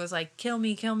why he was like, kill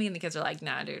me. And the kids are like,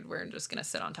 nah, dude, we're just going to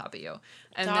sit on top of you.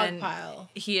 And then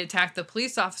he attacked the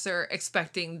police officer,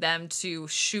 expecting them to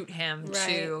shoot him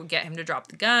to get him to drop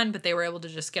the gun. But they were able to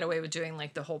just get away with doing,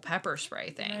 like, the whole pepper spray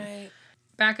thing. Right.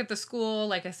 Back at the school,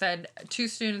 like I said, 2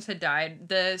 students had died.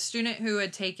 The student who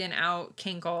had taken out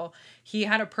Kinkle, he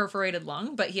had a perforated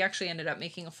lung, but he actually ended up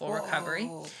making a full recovery.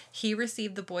 He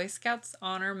received the Boy Scouts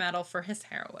Honor Medal for his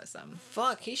heroism.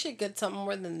 Fuck, he should get something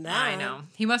more than that. I know.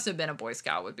 He must have been a Boy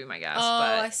Scout, would be my guess. Oh,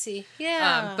 I see.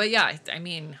 Yeah. But yeah, I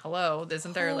mean, hello.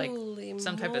 Isn't there, like,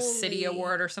 some type of city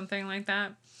award or something like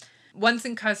that? Once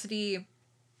in custody,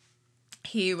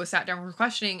 he was sat down for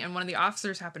questioning, and one of the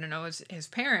officers happened to know his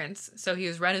parents. So he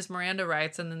was read his Miranda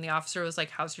rights, and then the officer was like,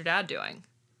 how's your dad doing?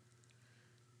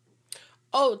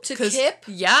 Oh, to Kip?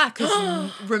 Yeah,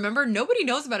 because remember, nobody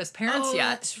knows about his parents yet.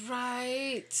 That's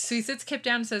right. So he sits Kip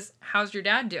down and says, how's your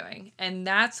dad doing? And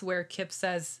that's where Kip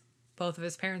says both of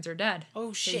his parents are dead.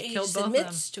 Oh, shit. He just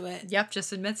admits to it. Yep,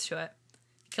 just admits to it.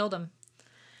 Killed him.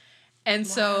 And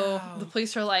so the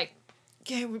police are like,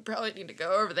 okay, we probably need to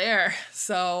go over there.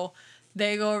 So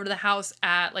they go over to the house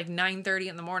at like 9:30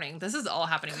 in the morning. This is all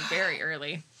happening very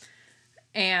early.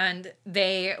 And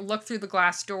they look through the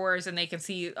glass doors and they can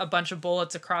see a bunch of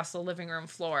bullets across the living room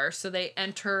floor. So they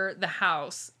enter the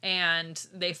house and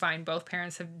they find both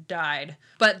parents have died.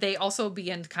 But they also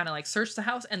begin to kind of like search the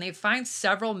house and they find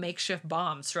several makeshift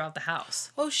bombs throughout the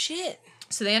house. Oh, shit.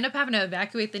 So they end up having to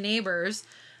evacuate the neighbors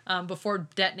before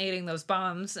detonating those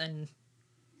bombs and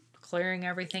clearing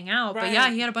everything out. Right. But yeah,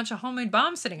 he had a bunch of homemade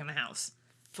bombs sitting in the house.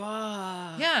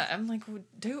 Fuck. Yeah, I'm like,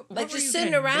 dude, like just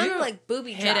sitting around like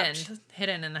booby trapped.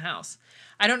 Hidden in the house.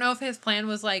 I don't know if his plan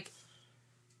was like,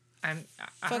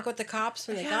 fuck with the cops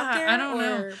when they got there. I don't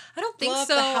know. I don't think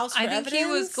so. I think he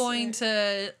was going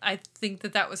to. I think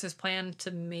that was his plan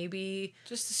to maybe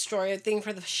just destroy a thing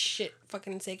for the shit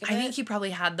fucking sake of it. I think he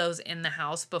probably had those in the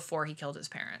house before he killed his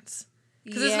parents.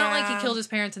 Because it's not like he killed his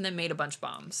parents and then made a bunch of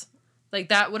bombs. Like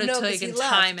that would have taken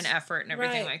time and effort and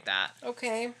everything like that.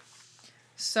 Okay.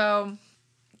 So,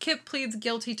 Kip pleads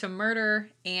guilty to murder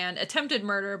and attempted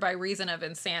murder by reason of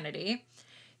insanity.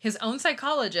 His own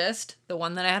psychologist, the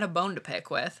one that I had a bone to pick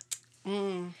with,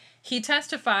 he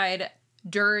testified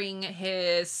during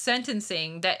his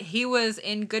sentencing that he was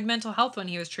in good mental health when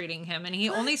he was treating him, and he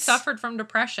only suffered from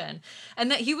depression, and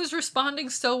that he was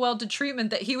responding so well to treatment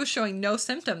that he was showing no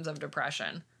symptoms of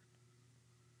depression.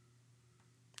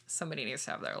 Somebody needs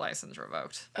to have their license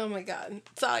revoked. Oh my God.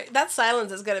 Sorry. That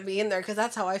silence is going to be in there because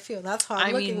that's how I feel. That's how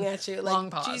I'm looking at you. Like, long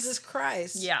pause. Jesus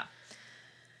Christ. Yeah.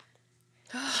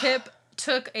 Kip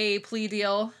took a plea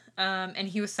deal and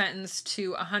he was sentenced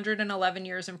to 111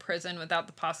 years in prison without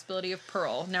the possibility of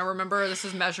parole. Now remember, this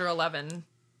is Measure 11.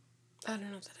 I don't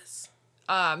know what that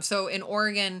is. So in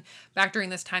Oregon, back during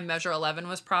this time, Measure 11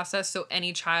 was processed. So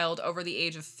any child over the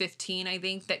age of 15, I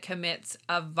think, that commits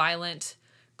a violent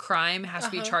crime has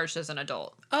to be charged as an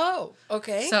adult. Oh,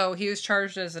 okay. So he was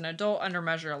charged as an adult under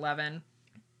Measure 11.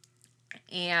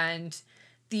 And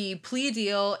the plea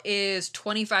deal is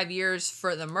 25 years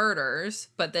for the murders,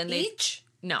 but then Each?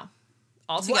 No.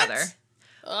 Altogether.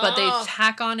 What? But they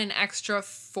tack on an extra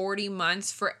 40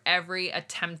 months for every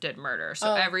attempted murder.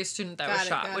 So every student that was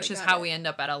shot, which is how we end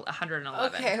up at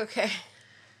 111. Okay.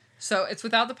 So it's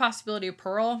without the possibility of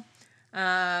parole.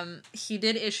 He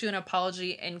did issue an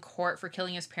apology in court for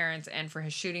killing his parents and for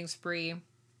his shooting spree.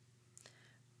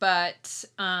 But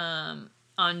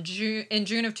in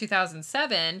June of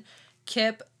 2007,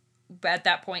 Kip, at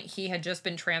that point, he had just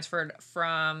been transferred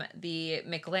from the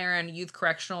McLaren Youth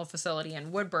Correctional Facility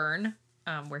in Woodburn,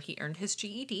 where he earned his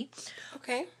GED,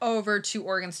 over to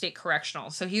Oregon State Correctional.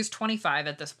 So he's 25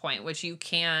 at this point, which you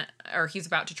can't, or he's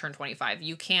about to turn 25.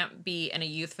 You can't be in a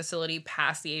youth facility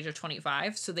past the age of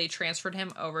 25. So they transferred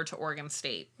him over to Oregon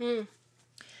State.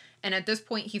 And at this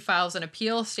point, he files an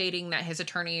appeal stating that his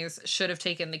attorneys should have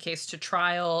taken the case to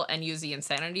trial and used the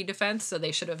insanity defense. So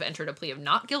they should have entered a plea of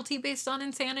not guilty based on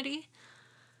insanity,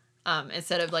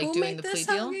 instead of doing the plea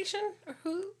deal. Or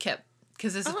who? Kip,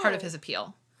 because this is part of his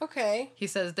appeal. Okay. He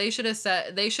says they should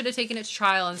have taken it to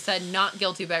trial and said not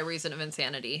guilty by reason of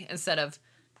insanity instead of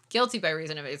guilty by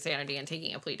reason of insanity and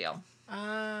taking a plea deal.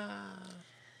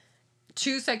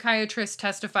 Two psychiatrists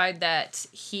testified that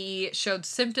he showed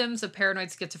symptoms of paranoid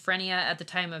schizophrenia at the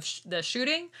time of the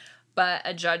shooting, but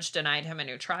a judge denied him a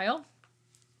new trial.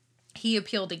 He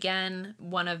appealed again.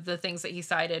 One of the things that he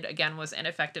cited, again, was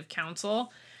ineffective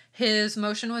counsel. His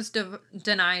motion was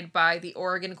denied by the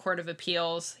Oregon Court of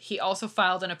Appeals. He also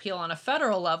filed an appeal on a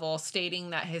federal level stating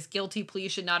that his guilty plea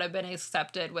should not have been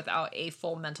accepted without a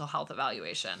full mental health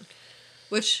evaluation,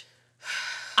 which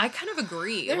I kind of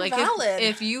agree. They're valid.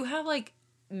 If you have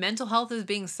mental health is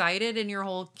being cited in your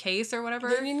whole case or whatever,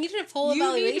 then you need a full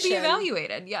evaluation. You need to be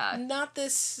evaluated, yeah. Not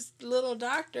this little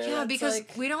doctor. Yeah, because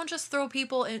we don't just throw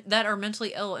people that are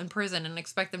mentally ill in prison and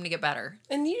expect them to get better.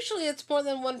 And usually it's more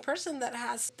than one person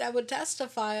that would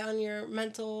testify on your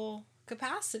mental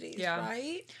capacities,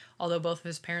 right? Although both of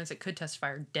his parents that could testify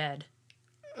are dead.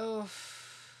 Oh.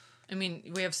 I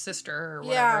mean, we have sister or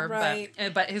whatever,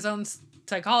 right. but his own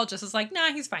psychologist is like,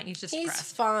 nah, he's fine. He's just depressed.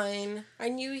 He's fine. I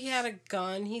knew he had a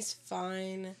gun. He's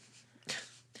fine.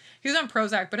 He was on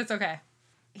Prozac, but it's okay.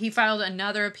 He filed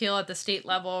another appeal at the state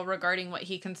level regarding what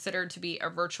he considered to be a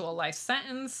virtual life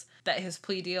sentence, that his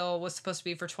plea deal was supposed to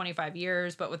be for 25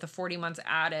 years, but with the 40 months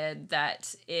added,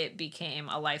 that it became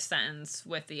a life sentence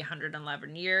with the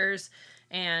 111 years,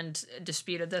 and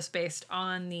disputed this based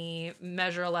on the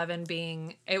Measure 11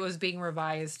 being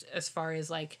revised as far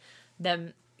as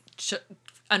them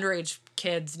underage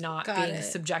kids not being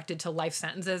subjected to life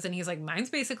sentences. And he's like, mine's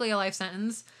basically a life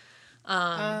sentence.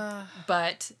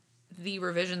 But the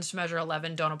revisions to Measure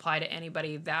 11 don't apply to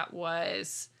anybody that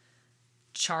was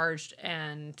charged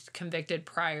and convicted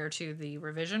prior to the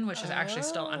revision, which is actually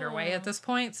still underway at this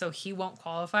point. So he won't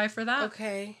qualify for that.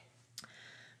 Okay.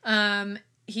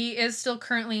 He is still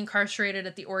currently incarcerated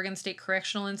at the Oregon State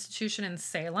Correctional Institution in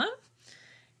Salem.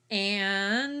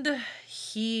 And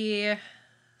he,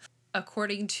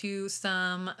 according to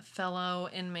some fellow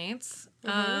inmates,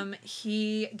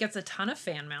 he gets a ton of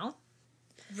fan mail.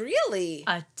 Really?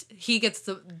 He gets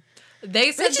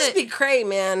they said just be cray,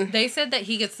 man. They said that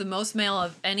he gets the most mail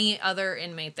of any other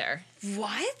inmate there.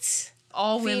 What?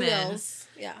 All Females.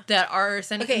 Women that are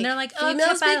sending, and they're like, "Oh,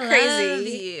 females Kip, be I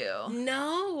crazy. love you."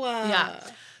 No. Yeah.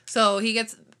 So he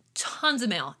gets tons of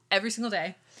mail every single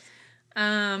day.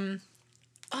 Oh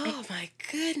my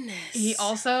goodness. He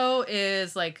also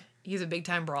is he's a big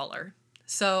time brawler.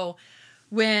 So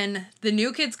when the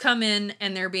new kids come in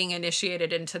and they're being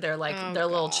initiated into their their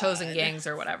little chosen gangs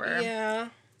or whatever. Yeah.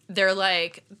 They're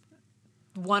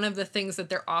one of the things that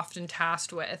they're often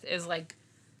tasked with is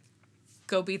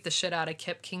go beat the shit out of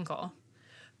Kip Kinkle.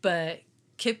 But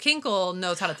Kip Kinkle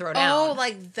knows how to throw down.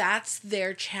 Oh, that's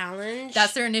their challenge?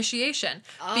 That's their initiation.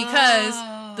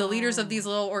 Because the leaders of these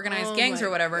little organized gangs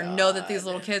or whatever know that these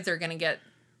little kids are going to get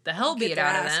the hell beat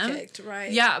out of them. Kicked,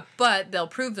 right? Yeah, but they'll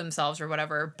prove themselves or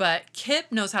whatever. But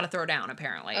Kip knows how to throw down,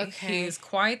 apparently. Okay. He's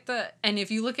quite and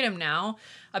if you look at him now,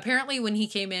 apparently when he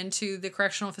came into the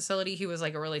correctional facility, he was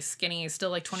a really skinny,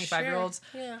 still 25-year-olds.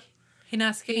 Yeah. He's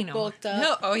not skinny no more.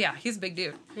 No, oh yeah, he's a big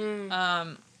dude.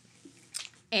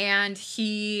 And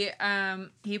he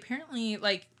apparently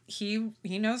he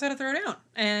knows how to throw down,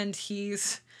 and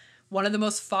he's one of the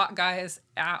most fought guys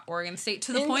at Oregon State,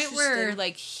 to the point where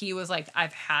he was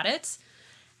I've had it.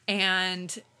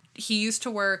 And he used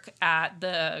to work at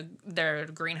their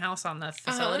greenhouse on the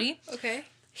facility. Okay.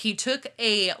 He took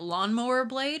a lawnmower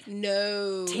blade,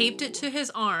 taped it to his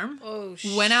arm,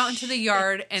 went out into the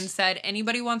yard and said,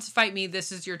 "Anybody wants to fight me,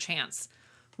 this is your chance."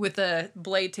 With the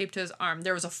blade taped to his arm.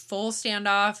 There was a full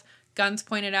standoff, guns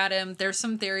pointed at him. There's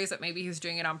some theories that maybe he's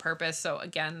doing it on purpose. So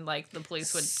again, the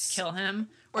police would kill him,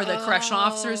 or the correctional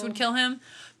officers would kill him.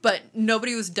 But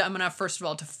nobody was dumb enough, first of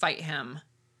all, to fight him.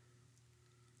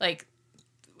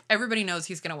 Everybody knows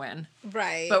he's going to win.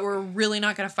 Right. But we're really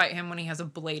not going to fight him when he has a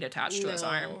blade attached to his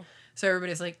arm. So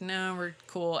everybody's like, no, we're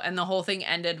cool. And the whole thing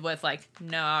ended with like,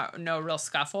 no real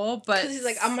scuffle. But he's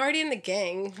like, I'm already in the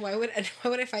gang. Why would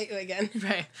I fight you again?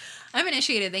 Right. I'm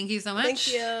initiated. Thank you so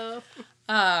much. Thank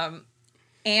you.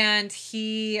 And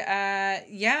he,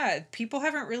 people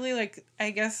haven't really like,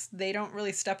 I guess they don't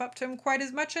really step up to him quite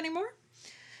as much anymore.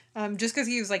 Just because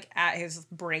he was like at his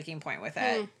breaking point with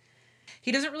it.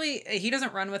 He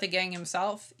doesn't run with a gang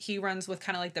himself. He runs with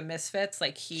kind of like the misfits.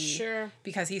 Like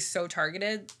because he's so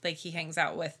targeted, like he hangs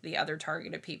out with the other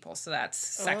targeted people. So that's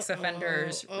sex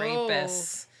offenders,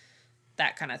 rapists,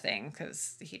 that kind of thing.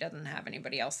 Because he doesn't have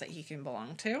anybody else that he can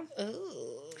belong to.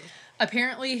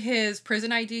 Apparently his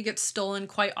prison ID gets stolen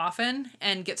quite often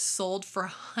and gets sold for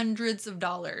hundreds of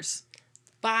dollars.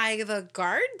 By the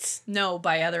guards? No,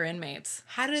 by other inmates.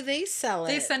 How do they sell it?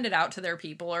 They send it out to their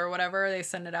people or whatever. They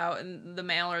send it out in the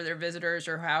mail or their visitors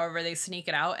or however they sneak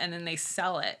it out, and then they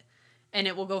sell it. And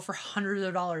it will go for hundreds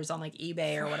of dollars on like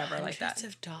eBay or whatever like that.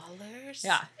 Hundreds of dollars?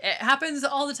 Yeah. It happens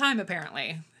all the time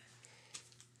apparently.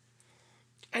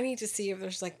 I need to see if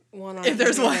there's like one on If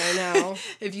there's one right now.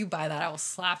 If you buy that, I will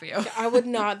slap you. I would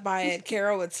not buy it.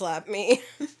 Kara would slap me.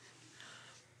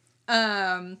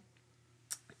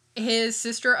 His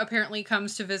sister apparently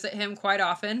comes to visit him quite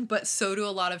often, but so do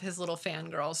a lot of his little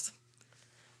fangirls.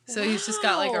 So he's just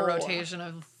got like a rotation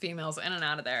of females in and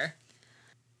out of there.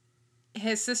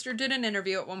 His sister did an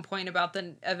interview at one point about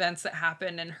the events that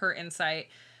happened and her insight.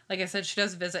 Like I said, she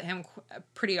does visit him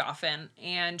pretty often.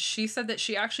 And she said that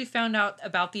she actually found out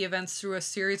about the events through a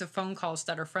series of phone calls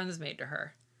that her friends made to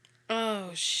her. Oh,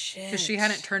 shit. Because she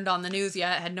hadn't turned on the news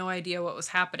yet, had no idea what was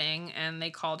happening, and they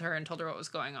called her and told her what was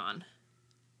going on.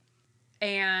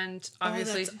 And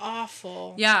obviously... that's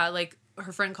awful. Yeah, like,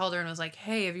 her friend called her and was like,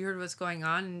 hey, have you heard what's going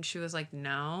on? And she was like,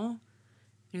 no. And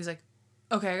he was like,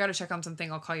 okay, I gotta check on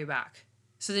something, I'll call you back.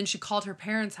 So then she called her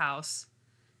parents' house,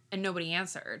 and nobody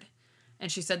answered.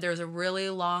 And she said there was a really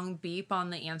long beep on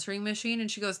the answering machine,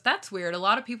 and she goes, that's weird, a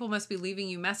lot of people must be leaving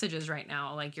you messages right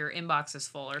now, like your inbox is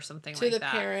full or something like that. To the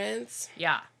parents?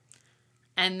 Yeah.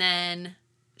 And then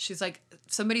she's like,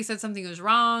 somebody said something was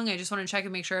wrong, I just want to check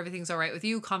and make sure everything's all right with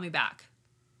you, call me back.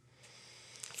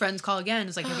 Friends call again.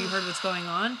 It's like, have you heard what's going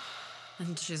on?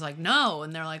 And she's like, no.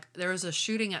 And they're like, there was a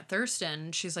shooting at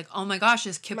Thurston. She's like, oh my gosh,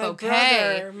 is Kip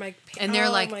okay? And they're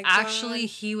like, actually,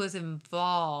 he was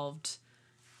involved.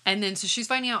 And then so she's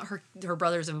finding out her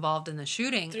brother's involved in the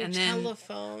shooting. Through and then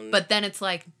telephone. But then it's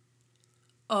like,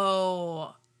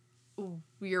 oh,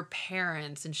 your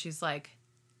parents. And she's like,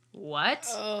 what?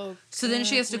 Oh, so then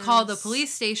she has to call the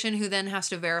police station, who then has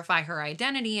to verify her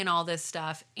identity and all this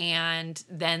stuff. And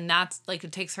then that's like,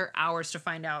 it takes her hours to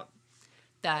find out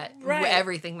that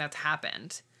everything that's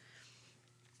happened.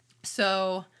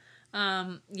 So,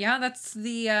 that's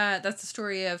the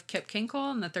story of Kip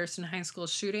Kinkle and the Thurston High School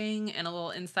shooting, and a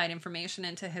little inside information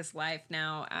into his life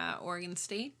now at Oregon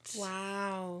State.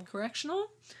 Wow. Correctional.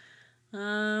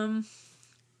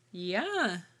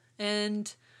 Yeah.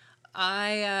 And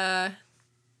I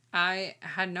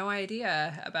had no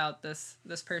idea about this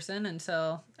person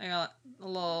until I got a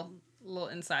little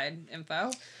inside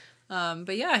info.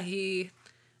 But yeah,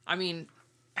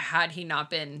 had he not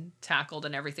been tackled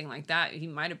and everything like that, he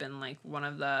might have been like one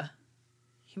of the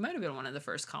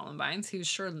first Columbines. He was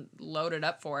sure loaded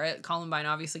up for it. Columbine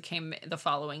obviously came the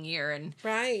following year and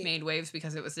made waves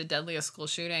because it was the deadliest school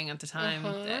shooting at the time.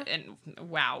 And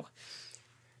wow.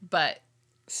 But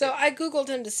so I Googled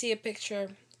him to see a picture,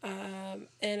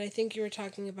 and I think you were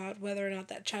talking about whether or not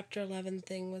that Chapter 11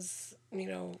 thing was,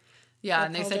 yeah,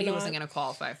 and they said he wasn't going to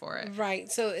qualify for it. Right.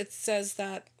 So it says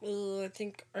that, I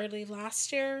think early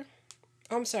last year.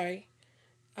 I'm sorry.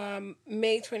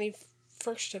 May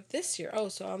 21st of this year. Oh,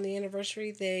 so on the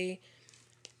anniversary, they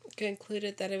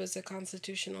concluded that it was a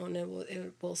constitutional and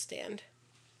it will stand.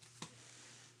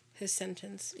 His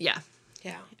sentence. Yeah.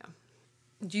 Yeah. Yeah.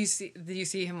 Did you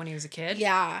see him when he was a kid?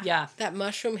 Yeah. Yeah. That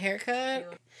mushroom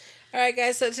haircut. All right,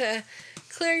 guys. So to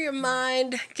clear your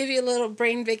mind, give you a little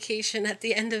brain vacation at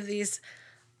the end of these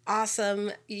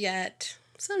awesome yet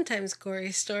sometimes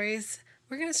gory stories,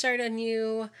 we're going to start a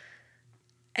new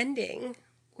ending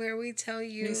where we tell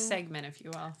you... New segment, if you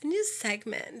will. A new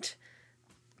segment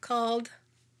called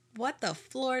What the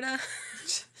Florida?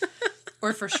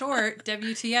 Or for short,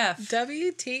 WTF.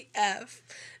 WTF.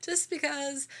 Just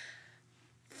because...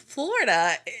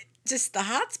 Florida, just the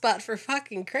hot spot for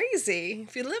fucking crazy.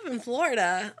 If you live in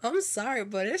Florida, I'm sorry,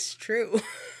 but it's true.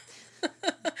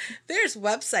 There's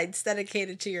websites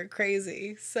dedicated to your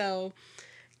crazy. So,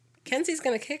 Kenzie's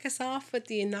going to kick us off with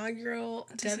the inaugural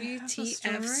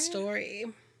WTF story.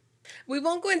 We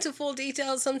won't go into full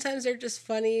details. Sometimes they're just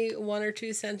funny 1 or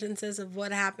 2 sentences of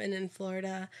what happened in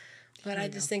Florida. But I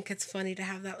just think it's funny to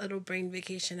have that little brain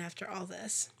vacation after all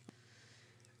this.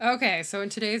 Okay, so in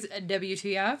today's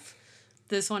WTF,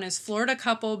 this one is Florida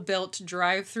couple built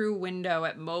drive-through window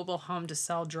at mobile home to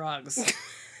sell drugs.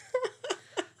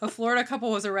 A Florida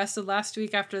couple was arrested last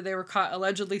week after they were caught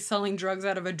allegedly selling drugs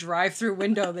out of a drive-through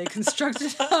window they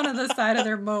constructed onto the side of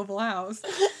their mobile house.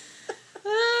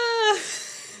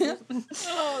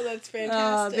 Oh, that's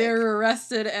fantastic. They were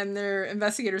arrested and their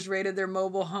investigators raided their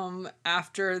mobile home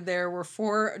after there were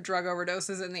 4 drug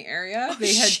overdoses in the area.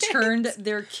 They had turned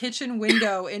their kitchen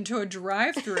window into a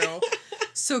drive-through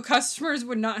so customers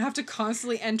would not have to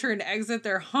constantly enter and exit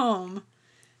their home.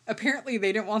 Apparently,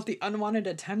 they didn't want the unwanted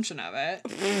attention of it.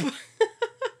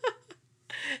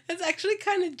 That's actually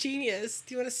kind of genius.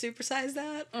 Do you want to supersize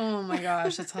that? Oh my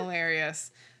gosh, that's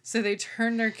hilarious. So they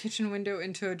turned their kitchen window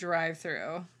into a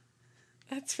drive-through.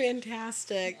 That's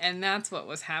fantastic. And that's what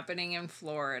was happening in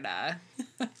Florida.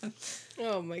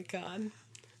 Oh my God.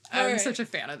 I'm such a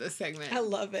fan of this segment. I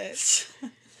love it.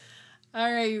 All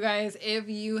right, you guys, if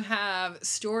you have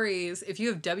stories, if you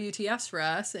have WTFs for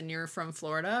us and you're from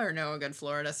Florida or know a good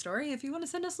Florida story, if you want to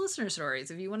send us listener stories,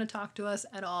 if you want to talk to us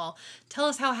at all, tell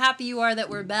us how happy you are that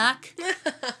we're back,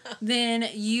 then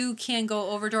you can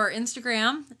go over to our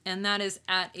Instagram, and that is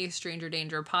at A Stranger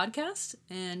Danger Podcast,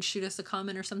 and shoot us a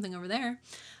comment or something over there.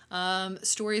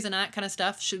 Stories and that kind of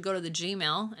stuff should go to the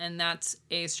Gmail, and that's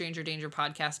A Stranger Danger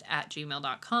Podcast at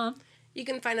gmail.com. You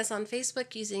can find us on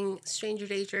Facebook using Stranger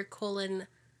Danger :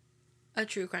 a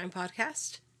true crime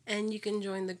podcast. And you can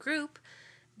join the group,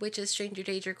 which is Stranger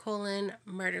Danger :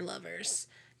 murder lovers.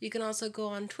 You can also go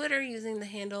on Twitter using the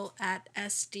handle at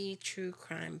SD True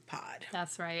Crime Pod.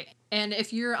 That's right. And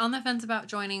if you're on the fence about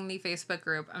joining the Facebook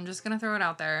group, I'm just going to throw it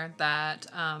out there that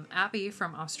Abby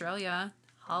from Australia,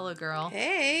 holla girl.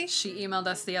 Hey. She emailed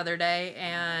us the other day,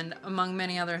 and among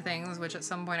many other things, which at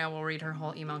some point I will read her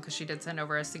whole email because she did send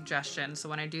over a suggestion. So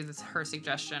when I do this, her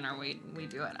suggestion or we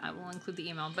do it, I will include the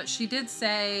email. But she did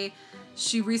say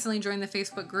she recently joined the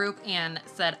Facebook group and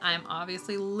said, I'm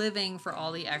obviously living for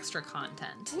all the extra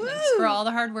content. Woo! Thanks for all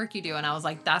the hard work you do. And I was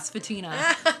like, that's Fatina.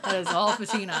 That is all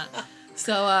Fatina.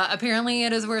 So apparently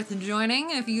it is worth joining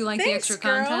if you like the extra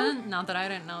content. Not that I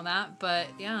didn't know that, but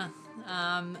yeah.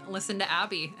 Listen to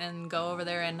Abby and go over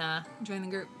there and join the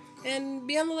group. And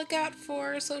be on the lookout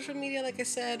for social media. Like I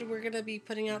said, we're going to be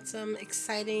putting out some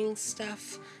exciting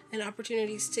stuff and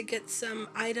opportunities to get some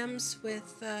items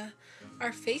with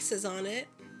our faces on it.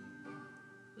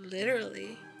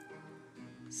 Literally.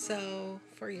 So,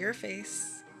 for your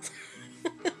face.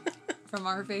 From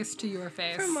our face to your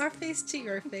face. From our face to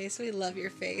your face. We love your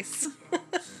face.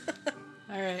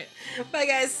 All right. Bye,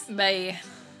 guys. Bye.